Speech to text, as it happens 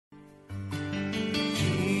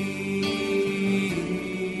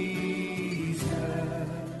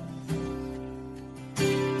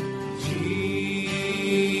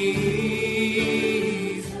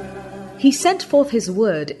He sent forth his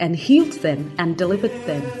word and healed them and delivered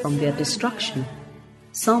them from their destruction.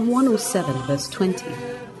 Psalm 107 verse 20.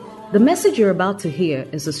 The message you're about to hear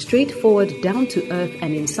is a straightforward, down-to-earth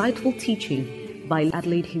and insightful teaching by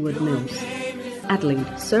Adelaide Heward-Mills.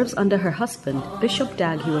 Adelaide serves under her husband, Bishop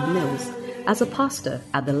Dag Heward-Mills, as a pastor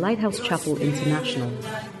at the Lighthouse Chapel International.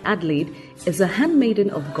 Adelaide is a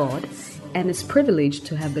handmaiden of God and is privileged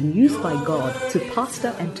to have been used by God to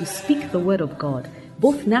pastor and to speak the word of God,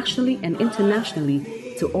 both nationally and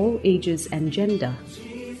internationally, to all ages and gender.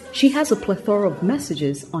 She has a plethora of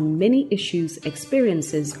messages on many issues,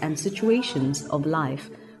 experiences, and situations of life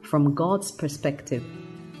from God's perspective.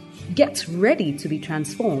 Get ready to be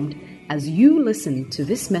transformed as you listen to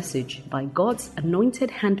this message by God's anointed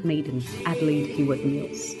handmaiden, Adelaide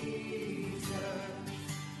Heward-Mills.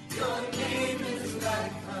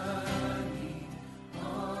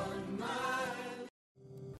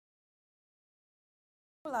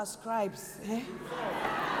 People are scribes.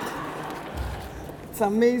 It's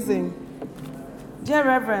amazing. Dear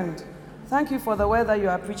Reverend, thank you for the word that you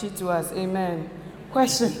are preaching to us. Amen.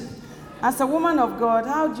 Question. As a woman of God,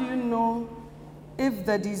 how do you know if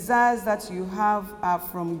the desires that you have are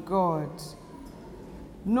from God?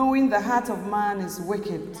 Knowing the heart of man is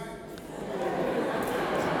wicked.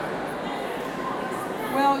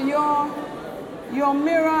 Well, your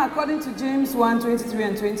mirror, according to James 1:23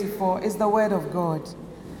 and 24, is the word of God.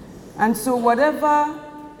 And so whatever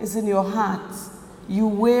is in your heart, you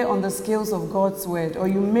weigh on the scales of God's word, or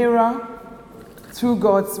you mirror through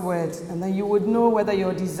God's word, and then you would know whether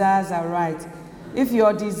your desires are right. If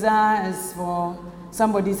your desire is for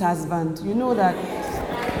somebody's husband, you know that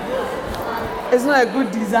it's not a good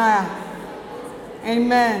desire.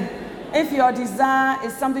 Amen. If your desire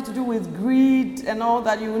is something to do with greed and all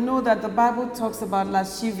that, you will know that the Bible talks about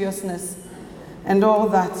lasciviousness and all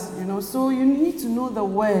that, So you need to know the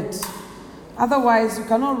word. Otherwise, you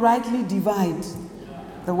cannot rightly divide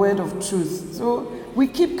the word of truth. So we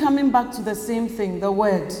keep coming back to the same thing, the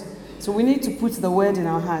word. So we need to put the word in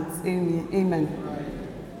our hearts. Amen.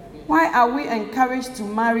 Why are we encouraged to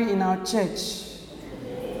marry in our church?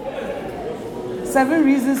 7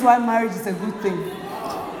 reasons why marriage is a good thing.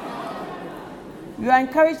 You are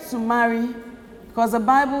encouraged to marry because the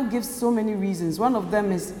Bible gives so many reasons. One of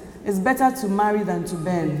them is it's better to marry than to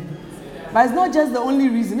burn. But it's not just the only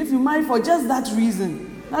reason. If you marry for just that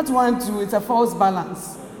reason, that one too, it's a false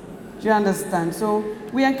balance. Do you understand? So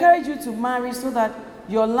we encourage you to marry so that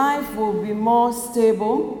your life will be more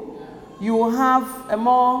stable. You will have a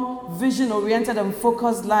more vision-oriented and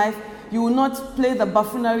focused life. You will not play the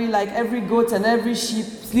buffoonery like every goat and every sheep,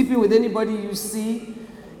 sleeping with anybody you see.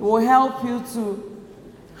 It will help you to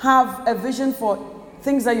have a vision for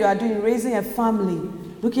things that you are doing, raising a family,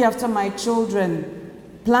 looking after my children,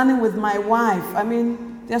 planning with my wife.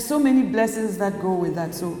 There are so many blessings that go with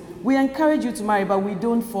that. So we encourage you to marry, but we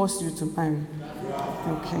don't force you to marry.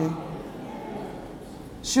 Okay.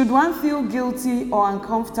 Should one feel guilty or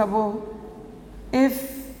uncomfortable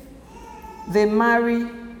if they marry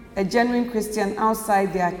a genuine Christian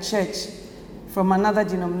outside their church from another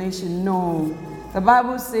denomination? No. The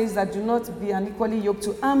Bible says that do not be unequally yoked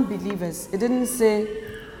to unbelievers. It didn't say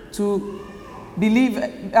to believe,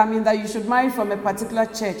 that you should marry from a particular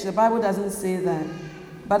church. The Bible doesn't say that.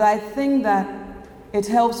 But I think that it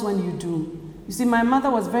helps when you do. You see, my mother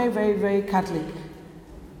was very, very, very Catholic.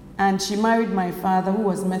 And she married my father, who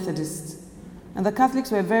was Methodist. And the Catholics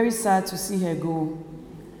were very sad to see her go.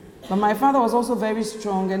 But my father was also very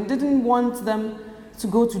strong and didn't want them to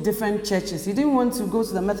go to different churches. He didn't want to go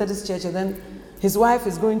to the Methodist church and then his wife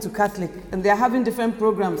is going to Catholic, and they're having different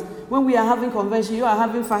programs. When we are having convention, you are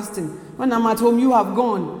having fasting. When I'm at home, you have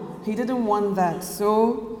gone. He didn't want that.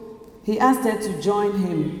 So he asked her to join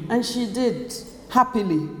him, and she did,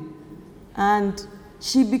 happily. And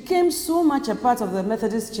she became so much a part of the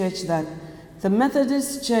Methodist church that the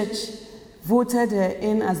Methodist church voted her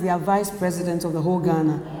in as their vice president of the whole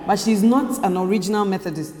Ghana. But she's not an original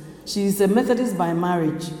Methodist. She's a Methodist by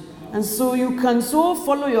marriage. And so you can so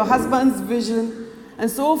follow your husband's vision and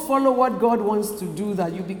so follow what God wants to do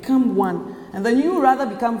that you become one. And then you rather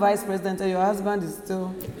become vice president and your husband is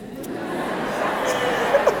still...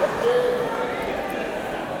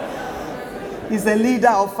 He's a leader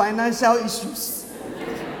of financial issues.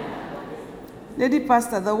 Lady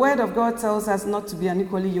Pastor, the word of God tells us not to be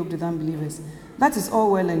unequally yoked with unbelievers. That is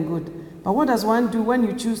all well and good. But what does one do when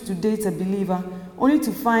you choose to date a believer only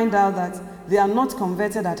to find out that they are not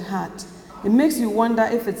converted at heart? It makes you wonder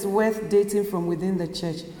if it's worth dating from within the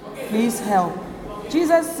church. Please help.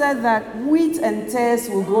 Jesus said that wheat and tares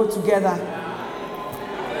will grow together.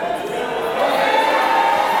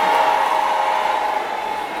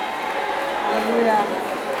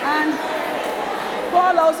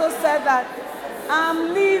 Paul also said that,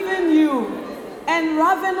 I'm leaving you, and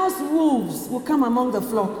ravenous wolves will come among the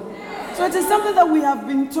flock. So it is something that we have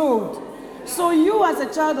been told. So you as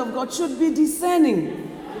a child of God should be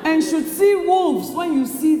discerning and should see wolves when you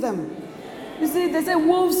see them. You see, they say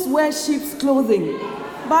wolves wear sheep's clothing.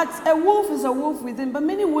 But a wolf is a wolf within. But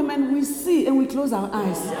many women, we see and we close our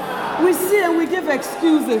eyes. We see and we give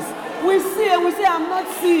excuses. We see and we say, I'm not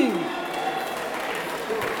seeing.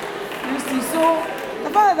 You see, so the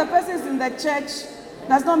fact that the person is in the church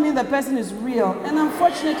does not mean the person is real. And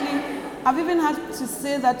unfortunately, I've even had to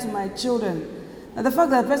say that to my children. That the fact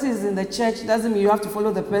that the person is in the church doesn't mean you have to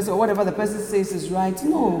follow the person or whatever the person says is right.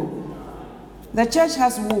 No. The church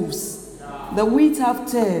has wolves. The wheat have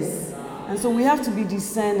tares. And so we have to be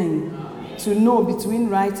discerning to know between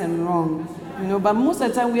right and wrong. You know, but most of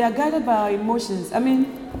the time we are guided by our emotions. I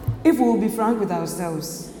mean, if we will be frank with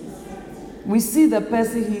ourselves, we see the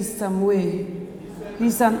person, he's some way.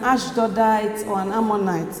 He's an Ashdodite or an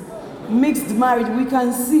Ammonite. Mixed marriage, we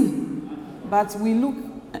can see. But we look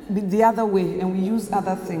the other way and we use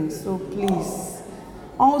other things. So please.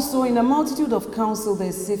 Also, in a multitude of counsel,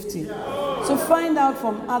 there's safety. So find out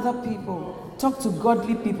from other people. Talk to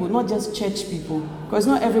godly people, not just church people. Because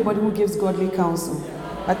not everybody who gives godly counsel.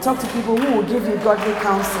 But talk to people who will give you godly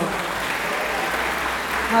counsel.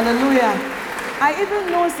 Hallelujah. I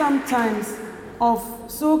even know sometimes of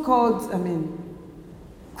so-called,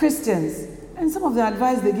 Christians. And some of the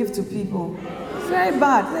advice they give to people, it's very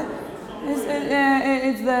bad.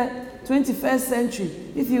 It's the 21st century.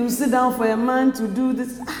 If you sit down for a man to do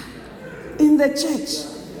this, in the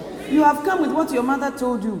church, you have come with what your mother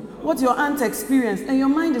told you, what your aunt experienced, and your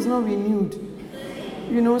mind is not renewed.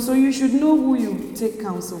 You know, so you should know who you take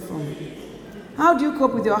counsel from. How do you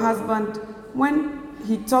cope with your husband when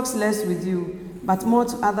he talks less with you, but more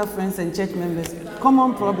to other friends and church members?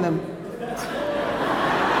 Common problem.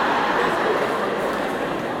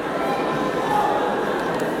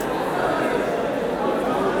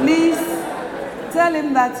 Please tell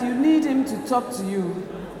him that you need him to talk to you.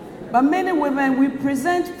 But many women, we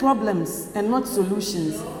present problems and not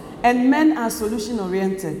solutions. And men are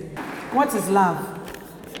solution-oriented. What is love?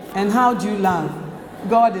 And how do you love?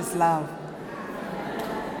 God is love.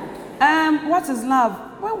 What is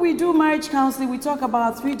love? When we do marriage counseling, we talk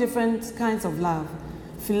about 3 different kinds of love.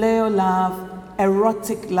 Phileo love,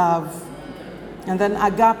 erotic love, and then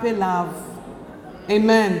agape love.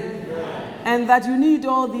 Amen. And that you need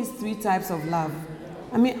all these 3 types of love.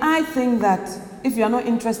 I mean, I think that if you are not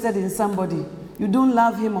interested in somebody, you don't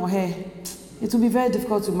love him or her, it will be very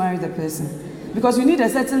difficult to marry the person. Because you need a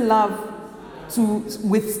certain love to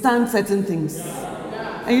withstand certain things.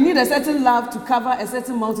 And you need a certain love to cover a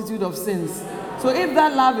certain multitude of sins. So if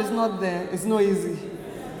that love is not there, it's not easy.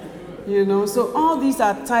 You know, so all these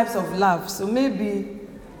are types of love. So maybe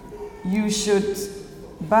you should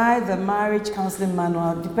buy the marriage counseling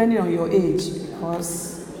manual depending on your age,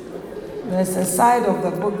 because there's a side of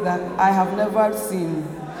the book that I have never seen.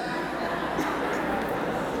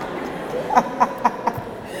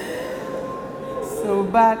 So,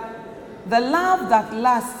 but the love that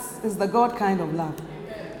lasts is the God kind of love.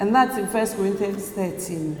 And that's in 1 Corinthians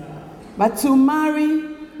 13. But to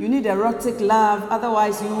marry, you need erotic love.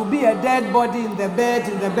 Otherwise, you will be a dead body in the bed,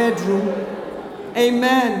 in the bedroom.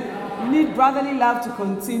 Amen. You need brotherly love to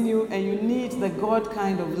continue, and you need the God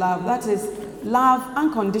kind of love. That is love,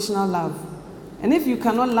 unconditional love. And if you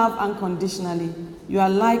cannot love unconditionally, you are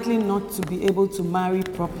likely not to be able to marry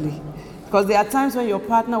properly. Because there are times when your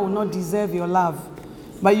partner will not deserve your love,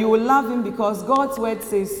 but you will love him because God's word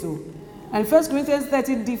says so. And 1 Corinthians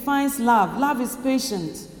 13 defines love. Love is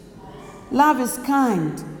patient. Love is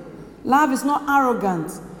kind. Love is not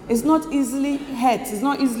arrogant. It's not easily hurt. It's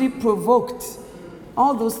not easily provoked.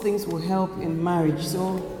 All those things will help in marriage.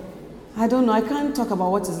 So, I don't know. I can't talk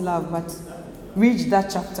about what is love, but read that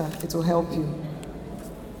chapter. It will help you.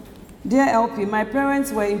 Dear LP, my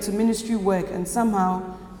parents were into ministry work, and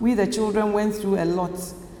somehow we, the children, went through a lot.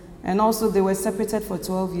 And also, they were separated for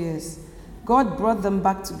 12 years. God brought them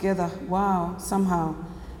back together. Wow, somehow.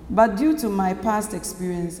 But due to my past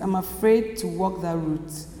experience, I'm afraid to walk that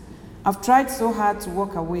route. I've tried so hard to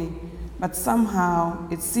walk away, but somehow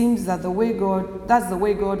it seems that that's the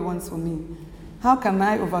way God wants for me. How can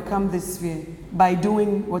I overcome this fear? By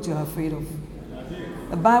doing what you're afraid of.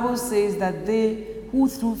 The Bible says that they who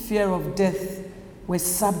through fear of death were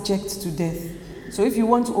subject to death. So if you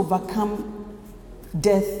want to overcome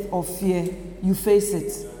death or fear, you face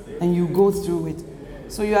it and you go through it.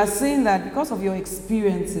 So you are saying that because of your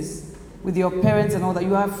experiences with your parents and all that,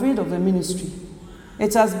 you are afraid of the ministry.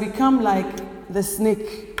 It has become like the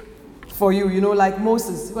snake. for you. You know, like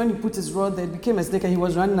Moses, when he put his rod there, it became a snake and he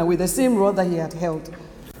was running away. The same rod that he had held.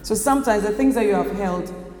 So sometimes the things that you have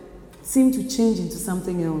held seem to change into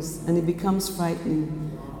something else and it becomes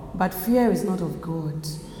frightening. But fear is not of God.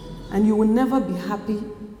 And you will never be happy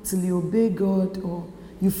till you obey God or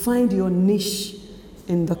you find your niche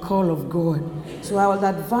in the call of God. So I would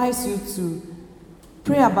advise you to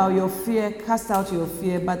pray about your fear, cast out your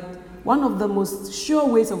fear, but one of the most sure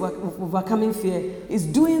ways of overcoming fear is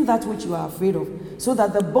doing that which you are afraid of, so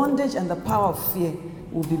that the bondage and the power of fear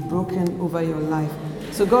will be broken over your life.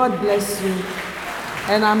 So God bless you,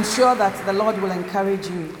 and I'm sure that the Lord will encourage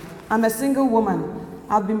you. I'm a single woman.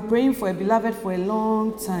 I've been praying for a beloved for a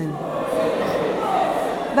long time.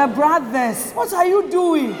 The brothers, what are you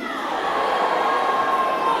doing?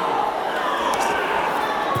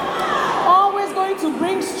 Always going to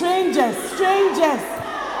bring strangers.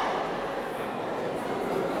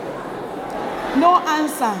 No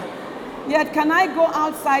answer. Yet can I go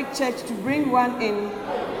outside church to bring one in?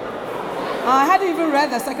 I hadn't even read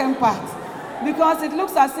the second part because it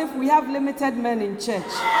looks as if we have limited men in church.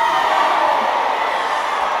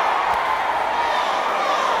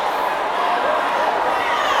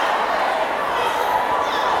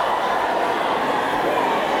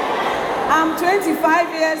 I'm 25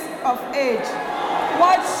 years of age.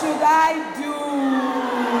 What should I do?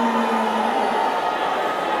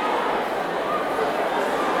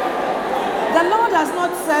 The Lord has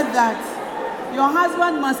not said that your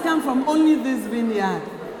husband must come from only this vineyard.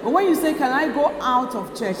 But when you say, can I go out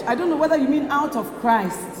of church? I don't know whether you mean out of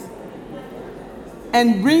Christ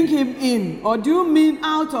and bring him in, or do you mean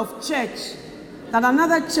out of church? That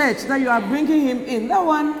another church that you are bringing him in, that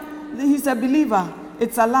one, he's a believer,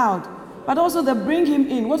 it's allowed. But also the bring him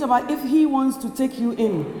in, what about if he wants to take you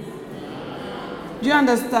in? Do you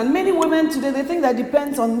understand? Many women today, they think that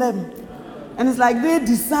depends on them. And it's like they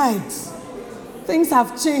decide. Things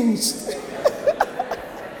have changed.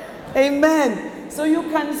 Amen. So you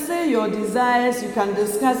can say your desires, you can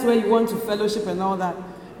discuss where you want to fellowship and all that.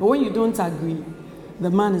 But when you don't agree, the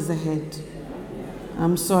man is the head.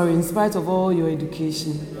 I'm sorry, in spite of all your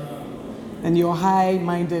education and your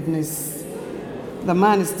high-mindedness, the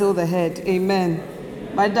man is still the head. Amen.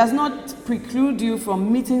 But it does not preclude you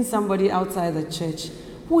from meeting somebody outside the church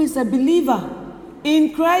who is a believer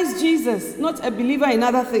in Christ Jesus, not a believer in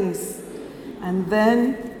other things. And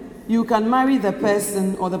then you can marry the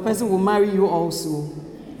person, or the person will marry you also.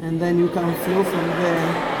 And then you can flow from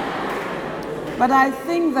there. But I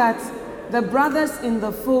think that the brothers in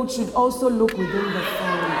the fold should also look within the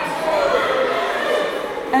fold.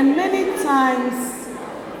 And many times,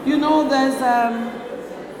 you know,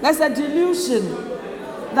 there's a delusion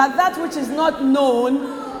that which is not known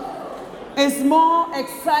is more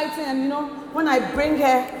exciting. And you know, when I bring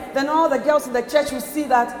her, then all the girls in the church will see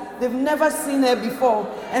that they've never seen her before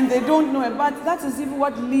and they don't know her. But that is even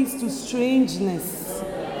what leads to strangeness.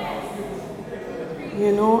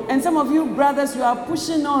 You know, and some of you brothers, you are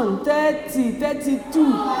pushing on 30,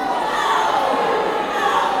 32.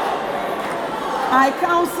 I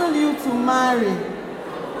counsel you to marry.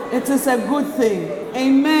 It is a good thing.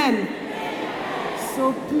 Amen.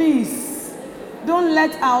 So please, don't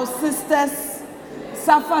let our sisters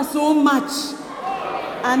suffer so much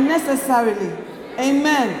unnecessarily.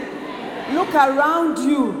 Amen. Look around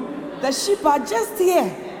you. The sheep are just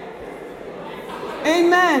here.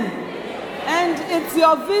 Amen. And it's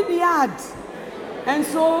your vineyard. And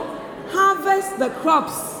so harvest the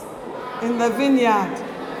crops in the vineyard.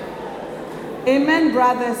 Amen,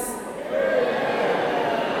 brothers.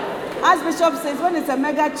 As Bishop says, when it's a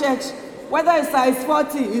mega church, whether it's size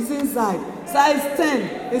 40, it's inside. Size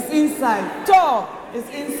 10, it's inside. Tall, it's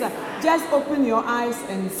inside. Just open your eyes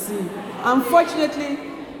and see. Unfortunately,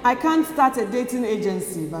 I can't start a dating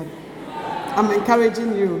agency, but I'm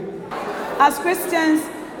encouraging you. As Christians,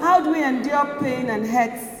 how do we endure pain and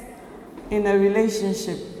hurts in a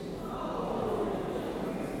relationship?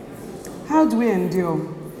 How do we endure?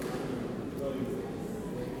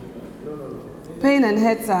 Pain and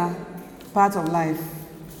hurts are part of life,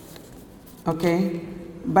 okay?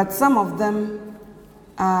 But some of them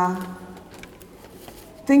are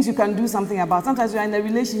things you can do something about. Sometimes you're in a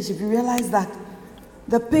relationship, you realize that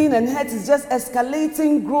the pain and hurt is just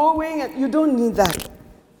escalating, growing, and you don't need that.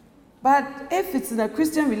 But if it's in a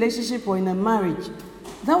Christian relationship or in a marriage,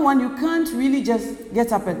 that one you can't really just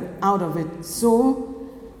get up and out of it. So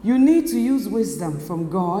you need to use wisdom from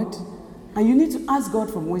God, and you need to ask God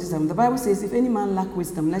for wisdom. The Bible says, if any man lack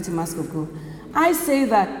wisdom, let him ask of God. I say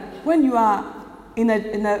that when you are in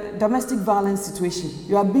a domestic violence situation,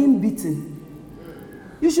 you are being beaten,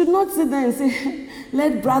 you should not sit there and say,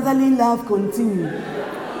 let brotherly love continue.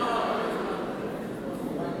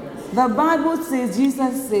 The Bible says,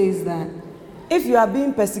 Jesus says that if you are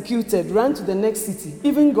being persecuted, run to the next city.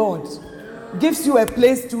 Even God gives you a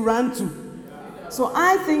place to run to. So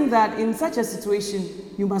I think that in such a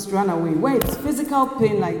situation, you must run away. Where it's physical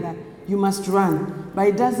pain like that, you must run. But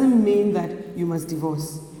it doesn't mean that you must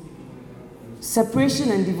divorce.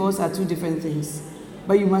 Separation and divorce are two different things.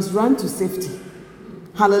 But you must run to safety.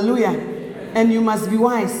 Hallelujah. And you must be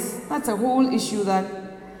wise. That's a whole issue that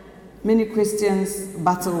many Christians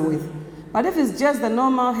battle with. But if it's just the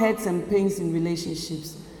normal hurts and pains in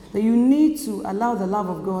relationships, then you need to allow the love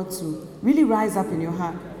of God to really rise up in your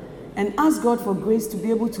heart and ask God for grace to be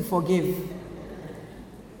able to forgive.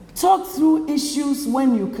 Talk through issues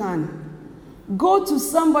when you can. Go to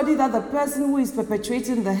somebody that the person who is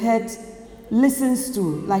perpetrating the hurt listens to,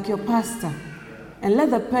 like your pastor, and let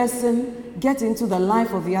the person get into the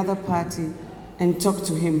life of the other party and talk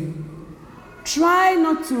to him. Try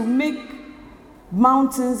not to make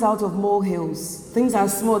mountains out of molehills. Things are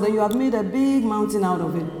small, then you have made a big mountain out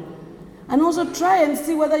of it. And also try and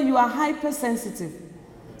see whether you are hypersensitive.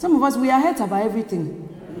 Some of us, we are hurt about everything.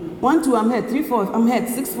 1, 2, I'm hurt. 3, 4, I'm hurt.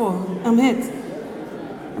 6, 4, I'm hurt.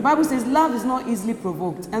 The Bible says love is not easily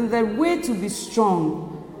provoked. And the way to be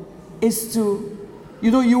strong is to,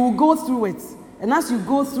 you will go through it. And as you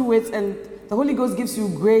go through it and the Holy Ghost gives you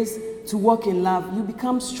grace to walk in love, you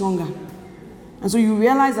become stronger. And so you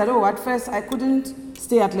realize that, at first I couldn't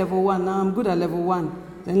stay at level 1. Now I'm good at level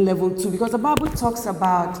 1, then level 2. Because the Bible talks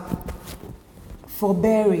about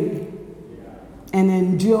forbearing and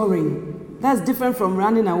enduring. That's different from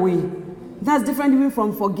running away. That's different even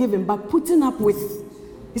from forgiving, but putting up with.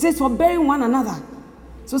 It says forbearing one another.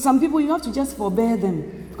 So some people, you have to just forbear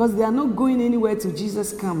them because they are not going anywhere till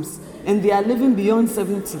Jesus comes and they are living beyond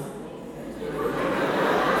 70.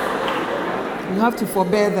 You have to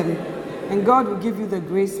forbear them. And God will give you the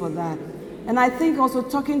grace for that. And I think also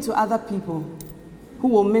talking to other people who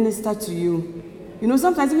will minister to you.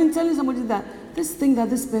 Sometimes even telling somebody that this thing that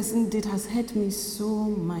this person did has hurt me so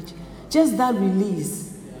much. Just that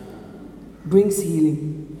release brings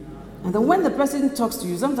healing. And then when the person talks to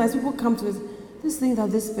you, sometimes people come to us, this thing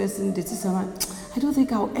that this person did, I don't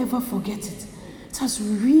think I'll ever forget it. It has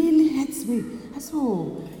really hurt me.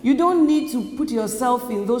 You don't need to put yourself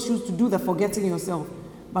in those shoes to do the forgetting yourself.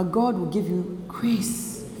 But God will give you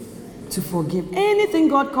grace to forgive. Anything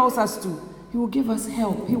God calls us to, He will give us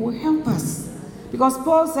help. He will help us. Because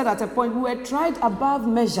Paul said at a point, we were tried above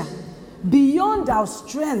measure, beyond our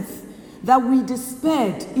strength, that we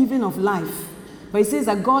despaired even of life. But he says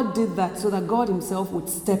that God did that so that God himself would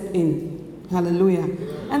step in. Hallelujah.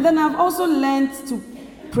 And then I've also learned to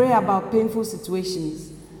pray about painful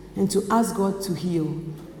situations and to ask God to heal.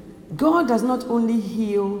 God does not only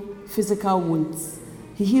heal physical wounds.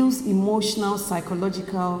 He heals emotional,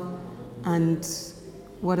 psychological, and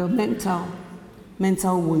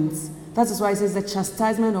mental wounds. That is why it says the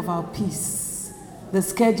chastisement of our peace, the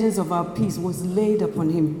scourgings of our peace was laid upon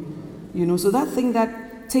him. So that thing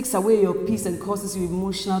that takes away your peace and causes you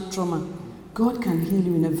emotional trauma, God can heal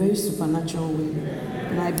you in a very supernatural way.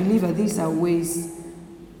 And I believe that these are ways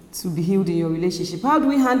to be healed in your relationship. How do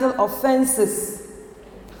we handle offenses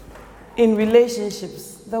in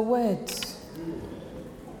relationships? The word.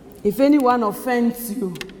 If anyone offends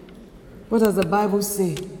you, what does the Bible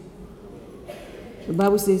say? The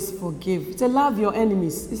Bible says forgive. It's love your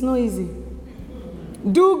enemies. It's not easy.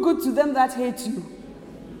 Do good to them that hate you.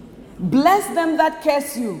 Bless them that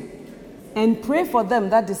curse you. And pray for them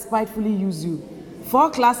that despitefully use you.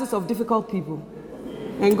 4 classes of difficult people.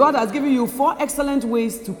 And God has given you 4 excellent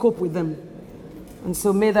ways to cope with them. And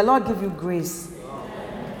so may the Lord give you grace.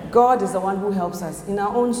 God is the one who helps us. In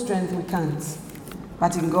our own strength we can't.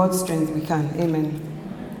 But in God's strength we can. Amen.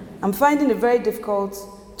 I'm finding it very difficult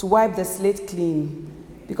to wipe the slate clean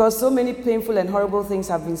because so many painful and horrible things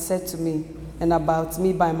have been said to me and about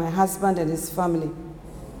me by my husband and his family.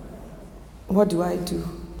 What do I do?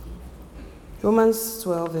 Romans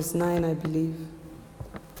 12 verse 9, I believe.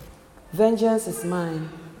 Vengeance is mine,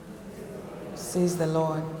 says the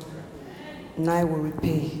Lord, and I will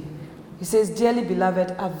repay. He says, dearly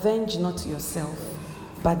beloved, avenge not yourself,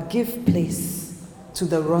 but give place to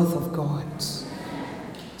the wrath of God.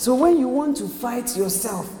 So when you want to fight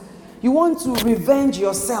yourself, you want to revenge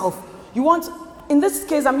yourself, in this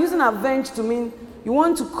case, I'm using avenge to mean you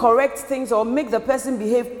want to correct things or make the person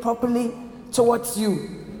behave properly towards you.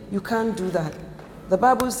 You can't do that. The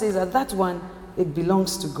Bible says that one, it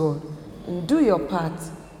belongs to God. And do your part.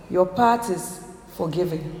 Your part is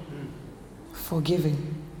forgiving.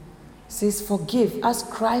 Forgiving. It says forgive as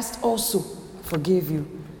Christ also forgave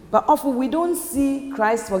you. But often we don't see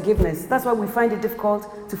Christ's forgiveness. That's why we find it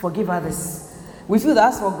difficult to forgive others. We feel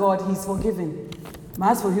that as for God, He's forgiving.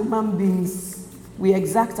 But as for human beings, we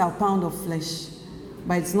exact our pound of flesh.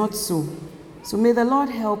 But it's not so. So may the Lord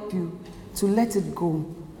help you to let it go.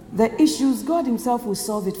 The issues, God Himself will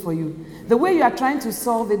solve it for you. The way you are trying to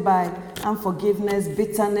solve it by unforgiveness,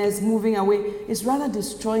 bitterness, moving away, is rather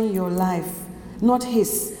destroying your life, not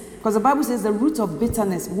His. Because the Bible says the root of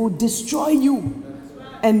bitterness will destroy you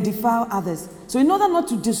and defile others. So in order not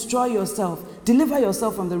to destroy yourself, deliver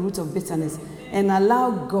yourself from the root of bitterness and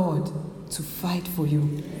allow God to fight for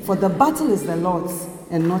you. For the battle is the Lord's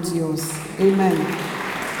and not yours. Amen.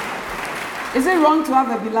 Is it wrong to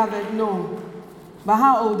have a beloved? No. But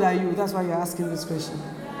how old are you? That's why you're asking this question.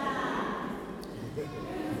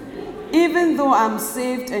 Even though I'm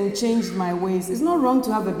saved and changed my ways, it's not wrong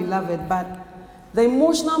to have a beloved, but the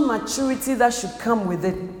emotional maturity that should come with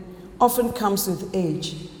it often comes with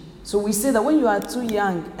age. So we say that when you are too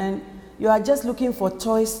young and you are just looking for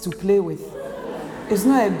toys to play with, it's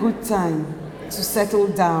not a good time to settle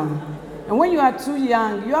down. And when you are too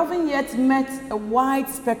young, you haven't yet met a wide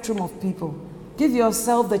spectrum of people. Give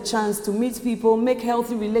yourself the chance to meet people, make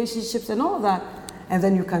healthy relationships and all that, and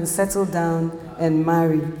then you can settle down and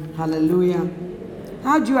marry. Hallelujah.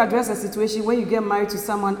 How do you address a situation when you get married to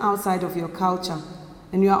someone outside of your culture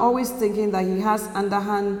and you are always thinking that he has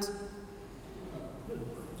underhand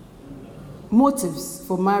motives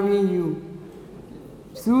for marrying you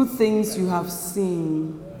through things you have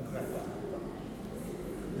seen?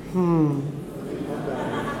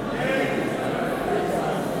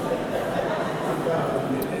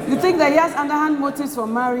 You think that he has underhand motives for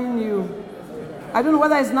marrying you. I don't know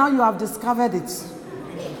whether it's now you have discovered it.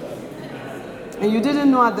 And you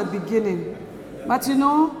didn't know at the beginning. But you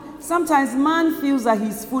know, sometimes man feels that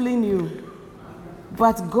he's fooling you.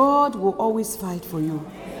 But God will always fight for you.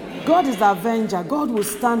 God is the avenger. God will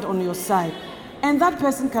stand on your side. And that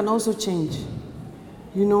person can also change.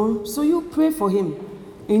 You know, so you pray for him.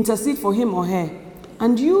 Intercede for him or her.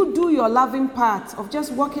 And you do your loving part of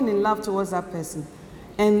just walking in love towards that person.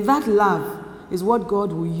 And that love is what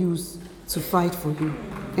God will use to fight for you.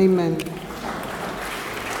 Amen.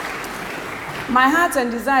 My heart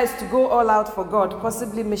and desire is to go all out for God,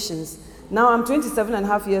 possibly missions. Now I'm 27 and a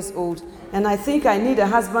half years old, and I think I need a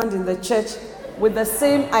husband in the church with the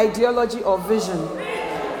same ideology or vision.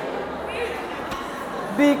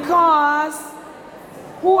 Because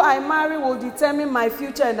who I marry will determine my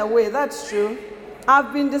future in a way. That's true.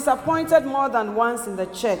 I've been disappointed more than once in the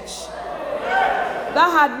church.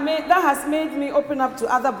 That has made me open up to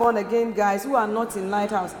other born-again guys who are not in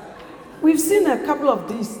Lighthouse. We've seen a couple of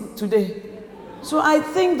these today. So I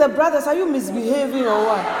think the brothers, are you misbehaving or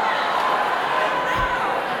what?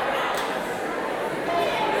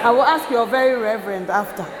 I will ask your very reverend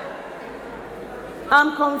after.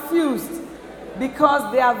 I'm confused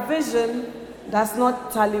because their vision does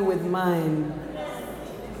not tally with mine.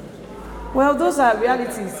 Well, those are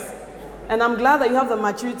realities. And I'm glad that you have the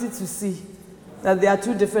maturity to see that there are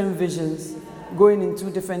two different visions going in two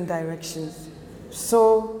different directions.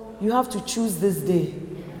 So you have to choose this day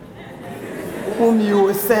whom you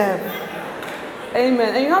will serve.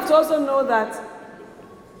 Amen. And you have to also know that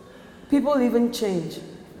people even change.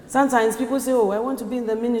 Sometimes people say, oh, I want to be in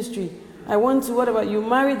the ministry. I want to, whatever. You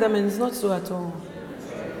marry them and it's not so at all.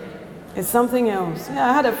 It's something else. Yeah,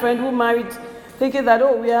 I had a friend who married thinking that,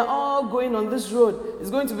 oh, we are all going on this road. It's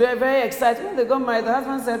going to be very, very exciting. When they got married, the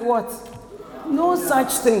husband said, what? No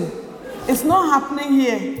such thing. It's not happening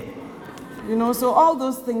here. You know, so all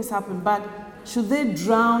those things happen. But should they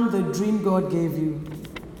drown the dream God gave you?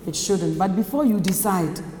 It shouldn't. But before you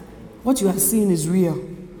decide, what you are seeing is real.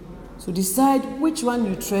 So decide which one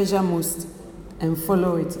you treasure most and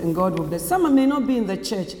follow it, and God will bless. Some may not be in the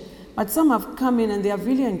church, but some have come in and they have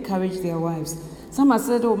really encouraged their wives. Some have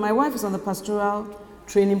said, oh, my wife is on the pastoral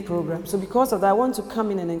training program, so because of that, I want to come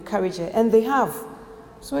in and encourage her. And they have.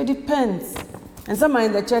 So it depends. And some are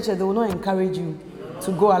in the church and they will not encourage you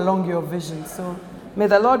to go along your vision. So may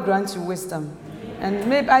the Lord grant you wisdom. And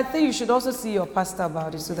maybe I think you should also see your pastor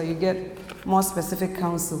about it so that you get more specific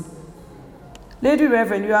counsel. Lady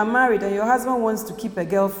Reverend, you are married and your husband wants to keep a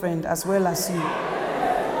girlfriend as well as you.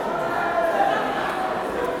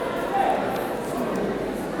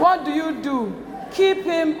 What do? Keep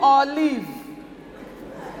him or leave?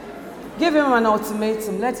 Give him an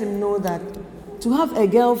ultimatum. Let him know that to have a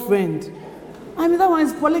girlfriend, I mean, that one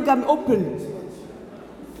is polygamy open.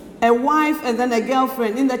 A wife and then a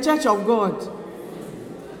girlfriend in the church of God.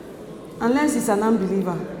 Unless he's an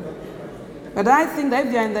unbeliever. But I think that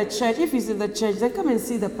if they're in the church, if he's in the church, then come and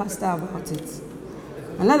see the pastor about it.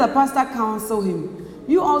 And let the pastor counsel him.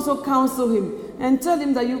 You also counsel him and tell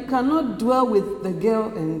him that you cannot dwell with the girl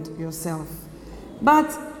and yourself.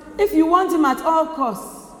 But if you want him at all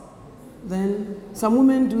costs, then some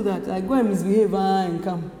women do that. I go and misbehave and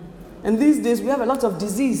come. And these days we have a lot of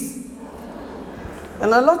disease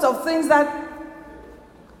and a lot of things that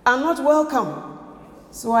are not welcome.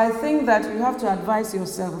 So I think that you have to advise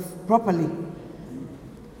yourself properly.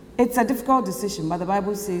 It's a difficult decision, but the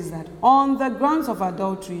Bible says that on the grounds of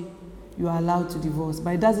adultery, you are allowed to divorce,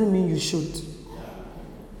 but it doesn't mean you should.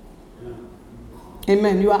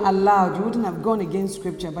 Amen. You are allowed. You wouldn't have gone against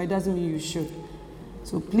scripture, but it doesn't mean you should.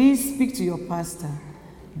 So please speak to your pastor.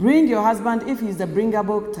 Bring your husband if he's the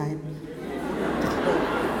bringable type.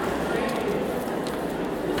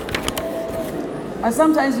 But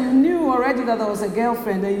sometimes you knew already that there was a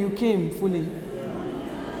girlfriend and you came fully.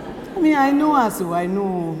 I mean, I know us, so I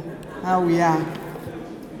know how we are.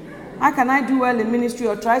 How can I do well in ministry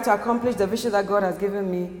or try to accomplish the vision that God has given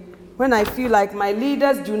me when I feel like my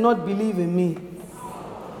leaders do not believe in me?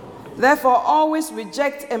 Therefore, always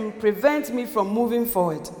reject and prevent me from moving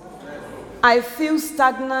forward. I feel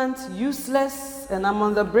stagnant, useless, and I'm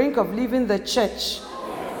on the brink of leaving the church,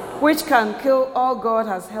 which can kill all God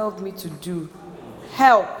has helped me to do.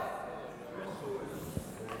 Help.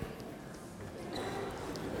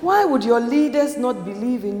 Why would your leaders not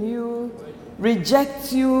believe in you,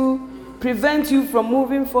 reject you, prevent you from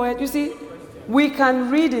moving forward? You see, we can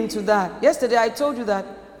read into that. Yesterday I told you that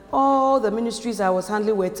all the ministries I was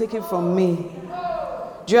handling were taken from me.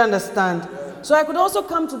 Do you understand? So I could also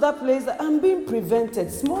come to that place that I'm being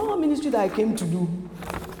prevented. Small ministry that I came to do.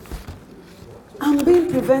 I'm being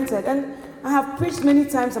prevented. And I have preached many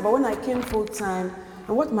times about when I came full time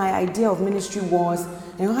and what my idea of ministry was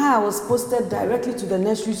and how I was posted directly to the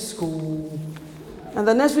nursery school. And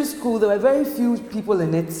the nursery school, there were very few people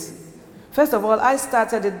in it. First of all, I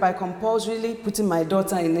started it by compulsorily putting my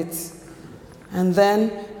daughter in it. And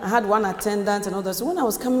then I had one attendant and others. So when I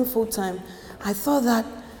was coming full time, I thought that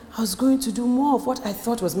I was going to do more of what I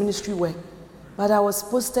thought was ministry work. But I was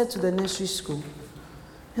posted to the nursery school.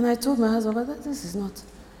 And I told my husband, but this is not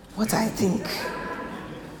what I think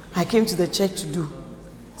I came to the church to do.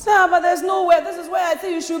 He said, but there's nowhere. This is where I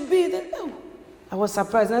think you should be. Then, oh. I was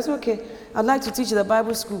surprised. And I said, okay, I'd like to teach the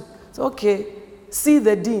Bible school. So, okay, see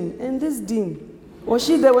the dean. And this dean, was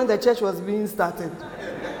she there when the church was being started?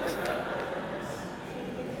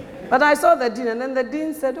 But I saw the dean, and then the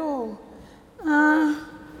dean said,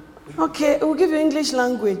 okay, we'll give you English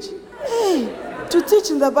language. Hey, to teach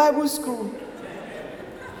in the Bible school.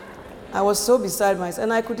 I was so beside myself,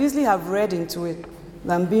 and I could easily have read into it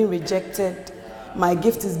that I'm being rejected, my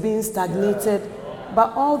gift is being stagnated,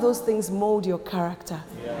 but all those things mold your character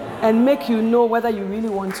and make you know whether you really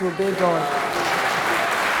want to obey God.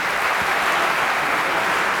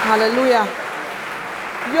 Hallelujah.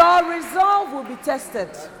 Your resolve will be tested.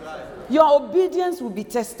 Your obedience will be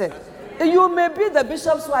tested. You may be the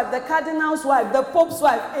bishop's wife, the cardinal's wife, the pope's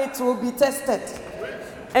wife. It will be tested.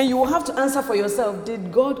 And you will have to answer for yourself.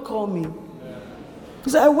 Did God call me?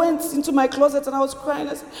 Because I went into my closet and I was crying.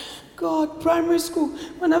 I said, God, primary school,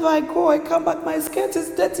 whenever I go, I come back, my skirt is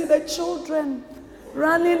dirty. The children,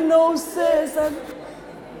 running noses. And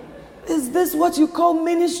is this what you call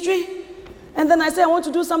ministry? And then I say, I want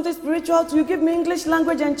to do something spiritual. You give me English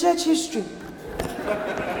language and church history.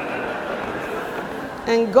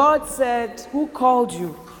 And God said, who called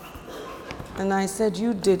you? And I said,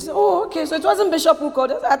 you did. Oh, okay, so it wasn't Bishop who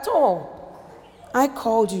called us at all. I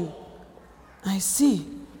called you. I see.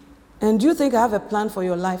 And do you think I have a plan for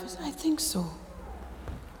your life? I said, I think so.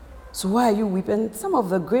 So why are you weeping? Some of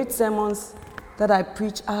the great sermons that I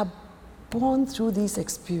preach are born through these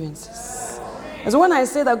experiences. And so when I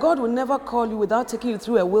say that God will never call you without taking you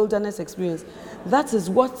through a wilderness experience, that is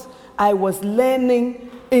what I was learning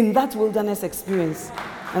in that wilderness experience.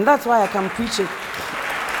 And that's why I can preach it.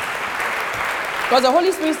 Because the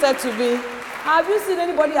Holy Spirit said to me, have you seen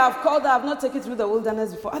anybody I've called that I've not taken through the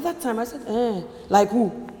wilderness before? At that time, I said, like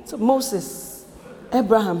who? So Moses,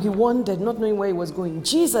 Abraham, he wandered, not knowing where he was going.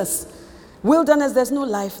 Jesus, wilderness, there's no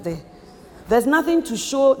life there. There's nothing to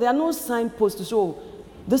show. There are no signposts to show,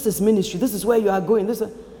 this is ministry, this is where you are going.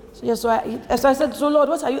 So I said, so Lord,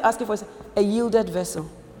 what are you asking for? He said, a yielded vessel.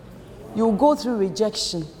 You will go through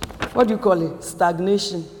rejection. What do you call it?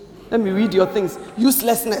 Stagnation. Let me read your things.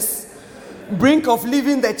 Uselessness. Brink of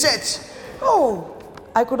leaving the church. Oh,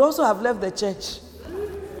 I could also have left the church.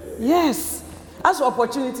 Yes. As for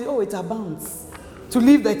opportunity, it abounds. To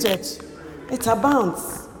leave the church, it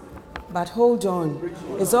abounds. But hold on.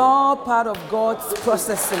 It's all part of God's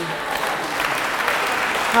processing.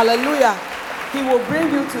 Hallelujah. He will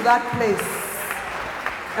bring you to that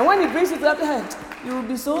place. And when he brings you to that place, you will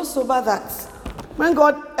be so sober that when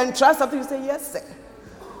God entrusts something, you say, yes, sir.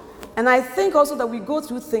 And I think also that we go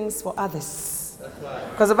through things for others.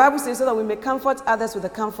 Because the Bible says so that we may comfort others with the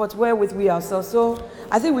comfort wherewith we ourselves. So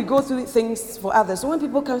I think we go through things for others. So when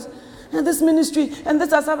people come, and this ministry, and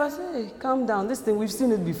this, I say, hey, calm down. This thing, we've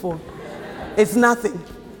seen it before. It's nothing.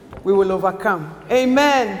 We will overcome.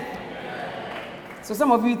 Amen. So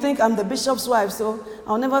some of you think I'm the bishop's wife, so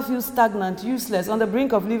I'll never feel stagnant, useless, on the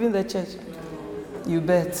brink of leaving the church. You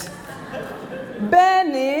bet.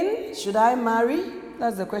 Burning, should I marry?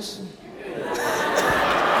 That's the question.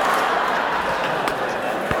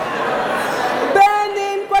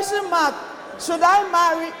 Burning, question mark. Should I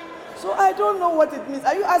marry? So I don't know what it means.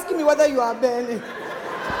 Are you asking me whether you are burning?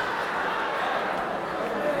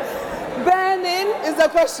 Burning is the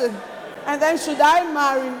question. And then should I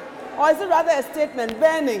marry? Or is it rather a statement?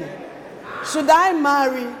 Burning. Should I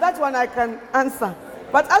marry? That one I can answer.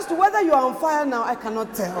 But as to whether you are on fire now, I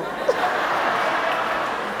cannot tell.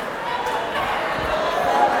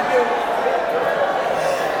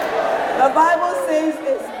 The Bible says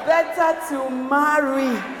it's better to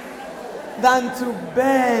marry than to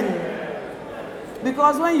burn.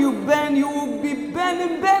 Because when you burn, you will be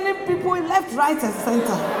burning people left, right, and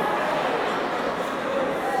center.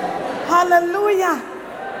 Hallelujah.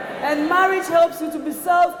 And marriage helps you to be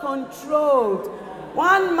self-controlled.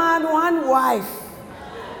 One man, one wife.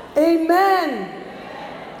 Amen.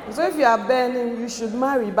 So if you are burning, you should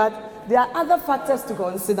marry. But there are other factors to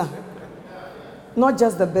consider. Not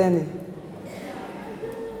just the burning.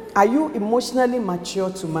 Are you emotionally mature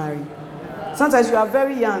to marry? Sometimes you are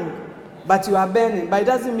very young, but you are burning. But it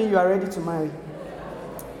doesn't mean you are ready to marry.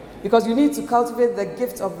 Because you need to cultivate the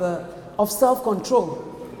gift of self-control.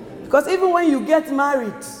 Because even when you get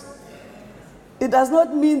married, it does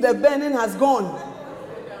not mean the burning has gone.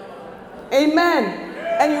 Amen.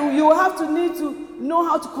 And you have to need to know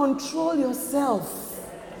how to control yourself.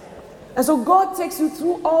 And so God takes you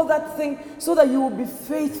through all that thing so that you will be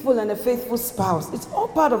faithful and a faithful spouse. It's all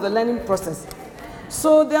part of the learning process.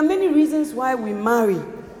 So there are many reasons why we marry.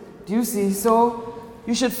 Do you see? So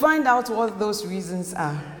you should find out what those reasons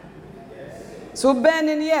are. So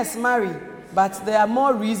burning, yes, marry. But there are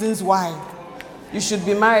more reasons why you should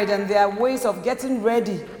be married, and there are ways of getting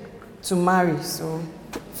ready to marry. So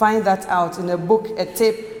find that out in a book, a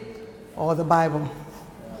tape, or the Bible.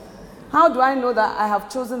 How do I know that I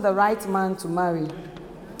have chosen the right man to marry?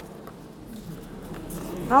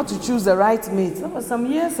 How to choose the right mate? That was some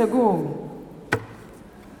years ago.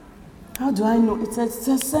 How do I know? It's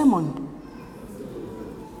a sermon.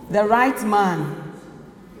 The right man.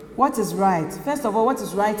 What is right? First of all, what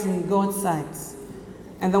is right in God's sight?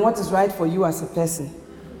 And then what is right for you as a person?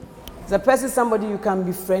 Is a person somebody you can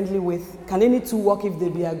be friendly with? Can any two work if they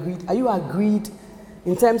be agreed? Are you agreed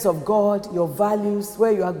in terms of God, your values,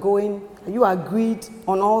 where you are going? Are you agreed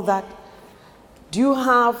on all that? Do you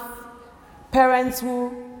have parents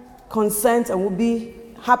who consent and will be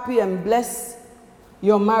happy and bless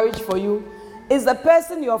your marriage for you? Is the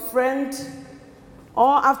person your friend?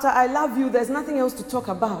 Or after I love you, there's nothing else to talk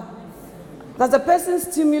about? Does the person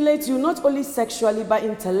stimulate you not only sexually, but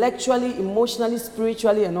intellectually, emotionally,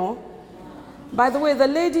 spiritually, and all? By the way, the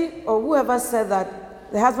lady or whoever said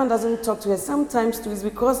that the husband doesn't talk to her sometimes too is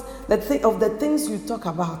because of the things you talk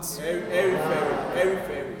about. Very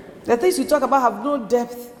fair. The things you talk about have no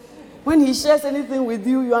depth. When he shares anything with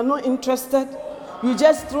you, you are not interested. You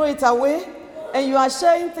just throw it away, and you are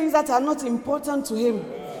sharing things that are not important to him.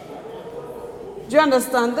 Do you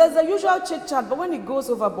understand? There's a usual chit-chat, but when it goes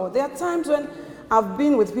overboard, there are times when I've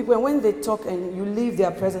been with people and when they talk and you leave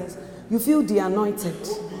their presence, you feel de-anointed.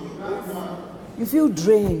 You feel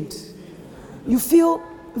drained. You feel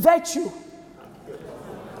virtue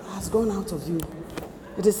has gone out of you.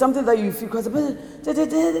 It is something that you feel because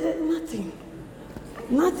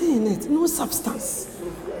nothing in it, no substance.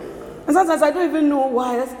 And sometimes I don't even know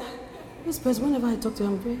why. This person, whenever I talk to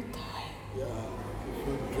him, I'm very tired.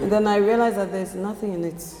 And then I realize that there's nothing in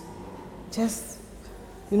it. Just,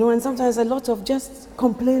 and sometimes a lot of just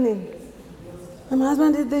complaining. And my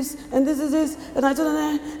husband did this, and this is this, and I told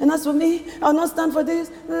her, and as for me, I'll not stand for this.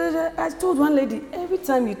 I told one lady, every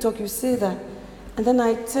time you talk, you say that. And then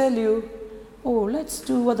I tell you, let's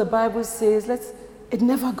do what the Bible says.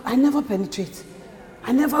 I never penetrate.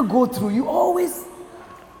 I never go through. You always,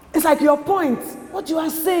 it's like your point, what you are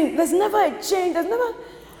saying. There's never a change. There's never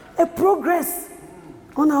a progress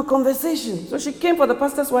on our conversation. So she came for the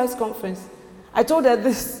pastor's wives conference. I told her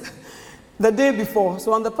this the day before.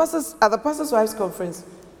 So at the pastor's wives conference,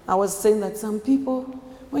 I was saying that some people,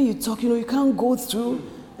 when you talk, you can't go through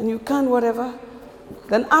and you can't whatever.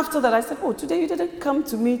 Then after that, I said, today you didn't come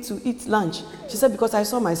to me to eat lunch. She said, because I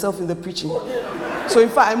saw myself in the preaching. So in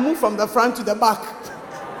fact, I moved from the front to the back.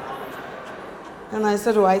 And I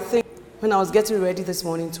said, I think when I was getting ready this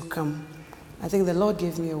morning to come, I think the Lord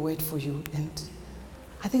gave me a word for you. And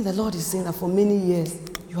I think the Lord is saying that for many years,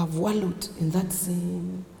 you have wallowed in that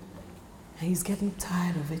same, and He's getting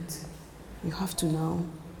tired of it. You have to now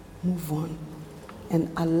move on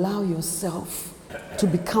and allow yourself to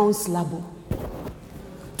be counselable,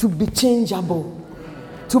 to be changeable,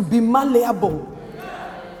 to be malleable.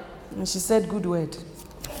 And she said, good word.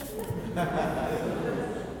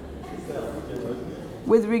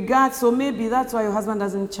 With regard, so maybe that's why your husband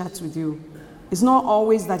doesn't chat with you. It's not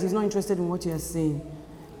always that he's not interested in what you are saying.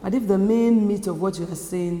 But if the main meat of what you are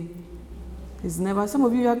saying is never, some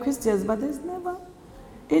of you are Christians, but there's never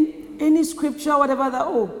in any scripture, whatever,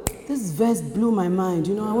 that, this verse blew my mind.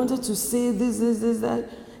 I wanted to say this, that.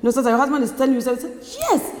 Sometimes your husband is telling you,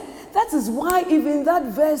 yes, that is why even that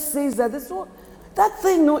verse says that. That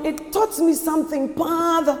thing, it taught me something,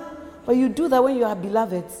 Father. But you do that when you are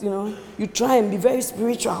beloved, You try and be very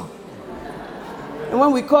spiritual. And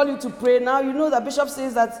when we call you to pray, now you know that Bishop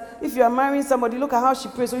says that if you are marrying somebody, look at how she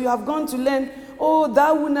prays. So you have gone to learn,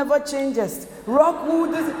 thou who never changes.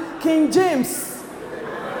 Rockwood, King James.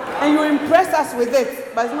 And you impress us with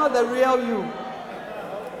it, but it's not the real you.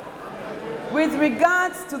 With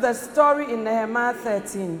regards to the story in Nehemiah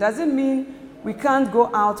 13, does it mean we can't go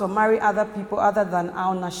out or marry other people other than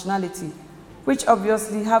our nationality, which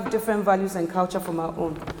obviously have different values and culture from our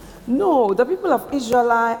own? No, the people of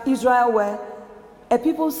Israel were a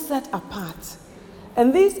people set apart.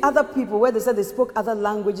 And these other people, where they said they spoke other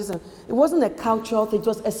languages, and it wasn't a cultural thing, it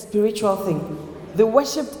was a spiritual thing. They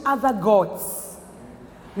worshipped other gods.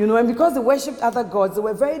 And because they worshipped other gods, they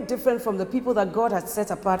were very different from the people that God had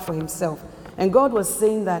set apart for Himself. And God was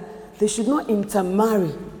saying that they should not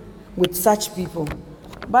intermarry with such people.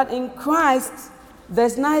 But in Christ,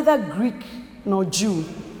 there's neither Greek nor Jew.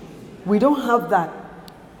 We don't have that.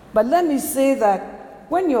 But let me say that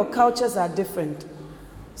when your cultures are different,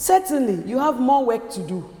 certainly you have more work to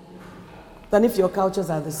do than if your cultures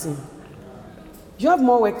are the same. You have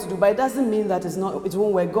more work to do, but it doesn't mean that it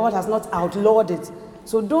won't work. God has not outlawed it.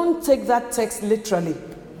 So don't take that text literally.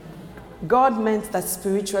 God meant that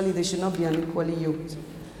spiritually they should not be unequally yoked.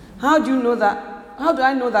 How do you know that? How do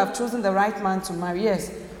I know that I've chosen the right man to marry?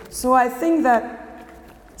 Yes. So I think that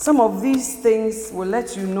some of these things will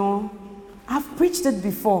let you know. I've preached it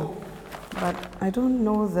before, but I don't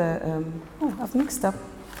know the... I've mixed up.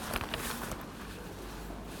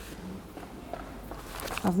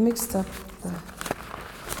 The...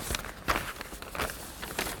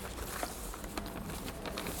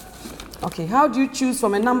 Okay, how do you choose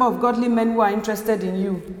from a number of godly men who are interested in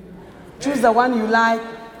you? Choose the one you like,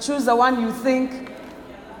 choose the one you think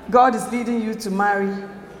God is leading you to marry,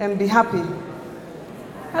 and be happy.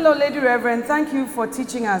 Hello, Lady Reverend. Thank you for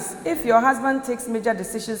teaching us. If your husband takes major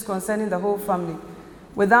decisions concerning the whole family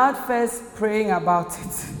without first praying about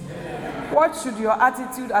it, what should your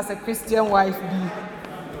attitude as a Christian wife be?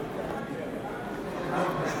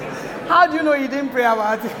 How do you know he didn't pray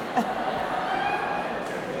about it?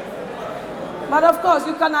 But of course,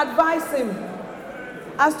 you can advise him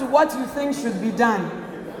as to what you think should be done.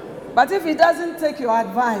 But if he doesn't take your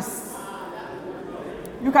advice,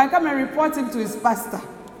 you can come and report him to his pastor.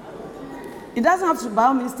 He doesn't have to by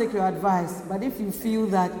all means take your advice, but if you feel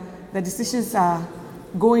that the decisions are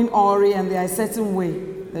going awry and they are a certain way,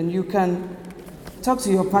 then you can talk to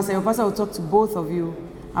your pastor. Your pastor will talk to both of you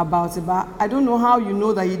about it, but I don't know how you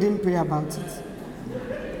know that you didn't pray about it.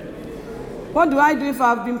 What do I do if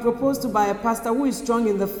I've been proposed to by a pastor who is strong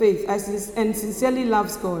in the faith and sincerely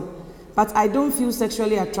loves God, but I don't feel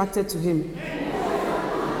sexually attracted to him?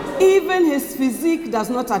 Even his physique does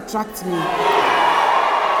not attract me.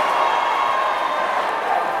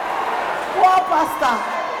 Poor pastor.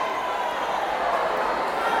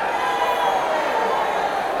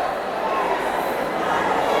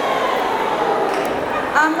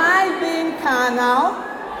 Am I being carnal?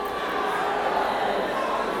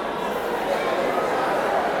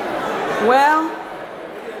 Well,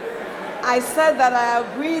 I said that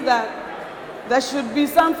I agree that there should be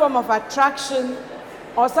some form of attraction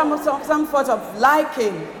or some sort of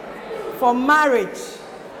liking for marriage.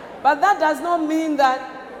 But that does not mean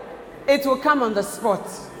that it will come on the spot.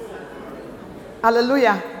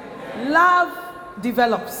 Hallelujah. Love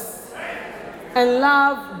develops and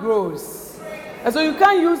love grows. And so you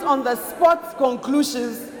can't use on the spot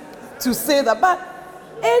conclusions to say that. But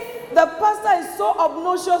if the pastor is so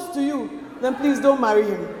obnoxious to you, then please don't marry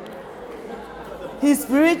him. He's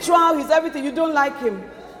spiritual, he's everything. You don't like him.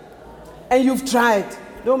 And you've tried.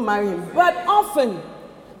 Don't marry him. But often,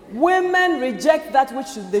 women reject that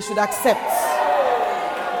which they should accept.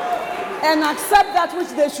 And accept that which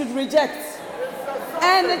they should reject.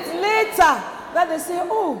 And it's later that they say,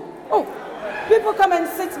 oh, people come and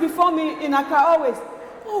sit before me in Accra always.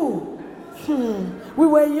 We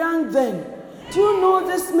were young then. Do you know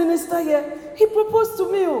this minister here? He proposed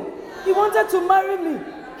to me. He wanted to marry me.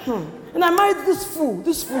 And I married this fool.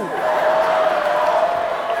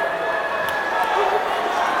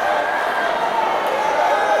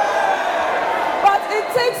 But it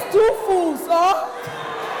takes two fools,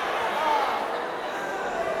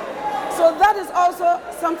 So that is also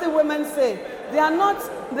something women say. They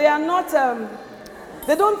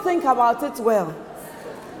don't think about it well.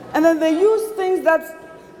 And then they use things that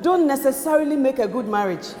don't necessarily make a good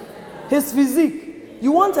marriage. His physique.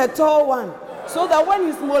 You want a tall one, so that when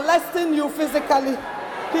he's molesting you physically,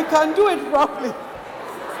 he can do it properly.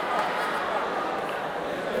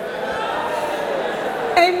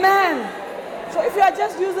 Amen. So if you are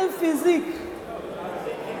just using physique,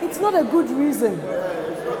 it's not a good reason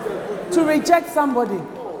to reject somebody.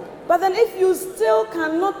 But then if you still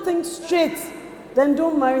cannot think straight, then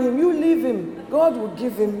don't marry him. You leave him. God will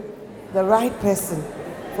give him the right person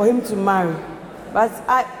for him to marry. But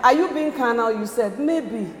are you being carnal? You said,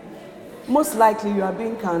 maybe. Most likely you are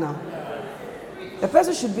being carnal. The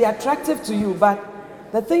person should be attractive to you, but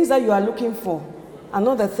the things that you are looking for are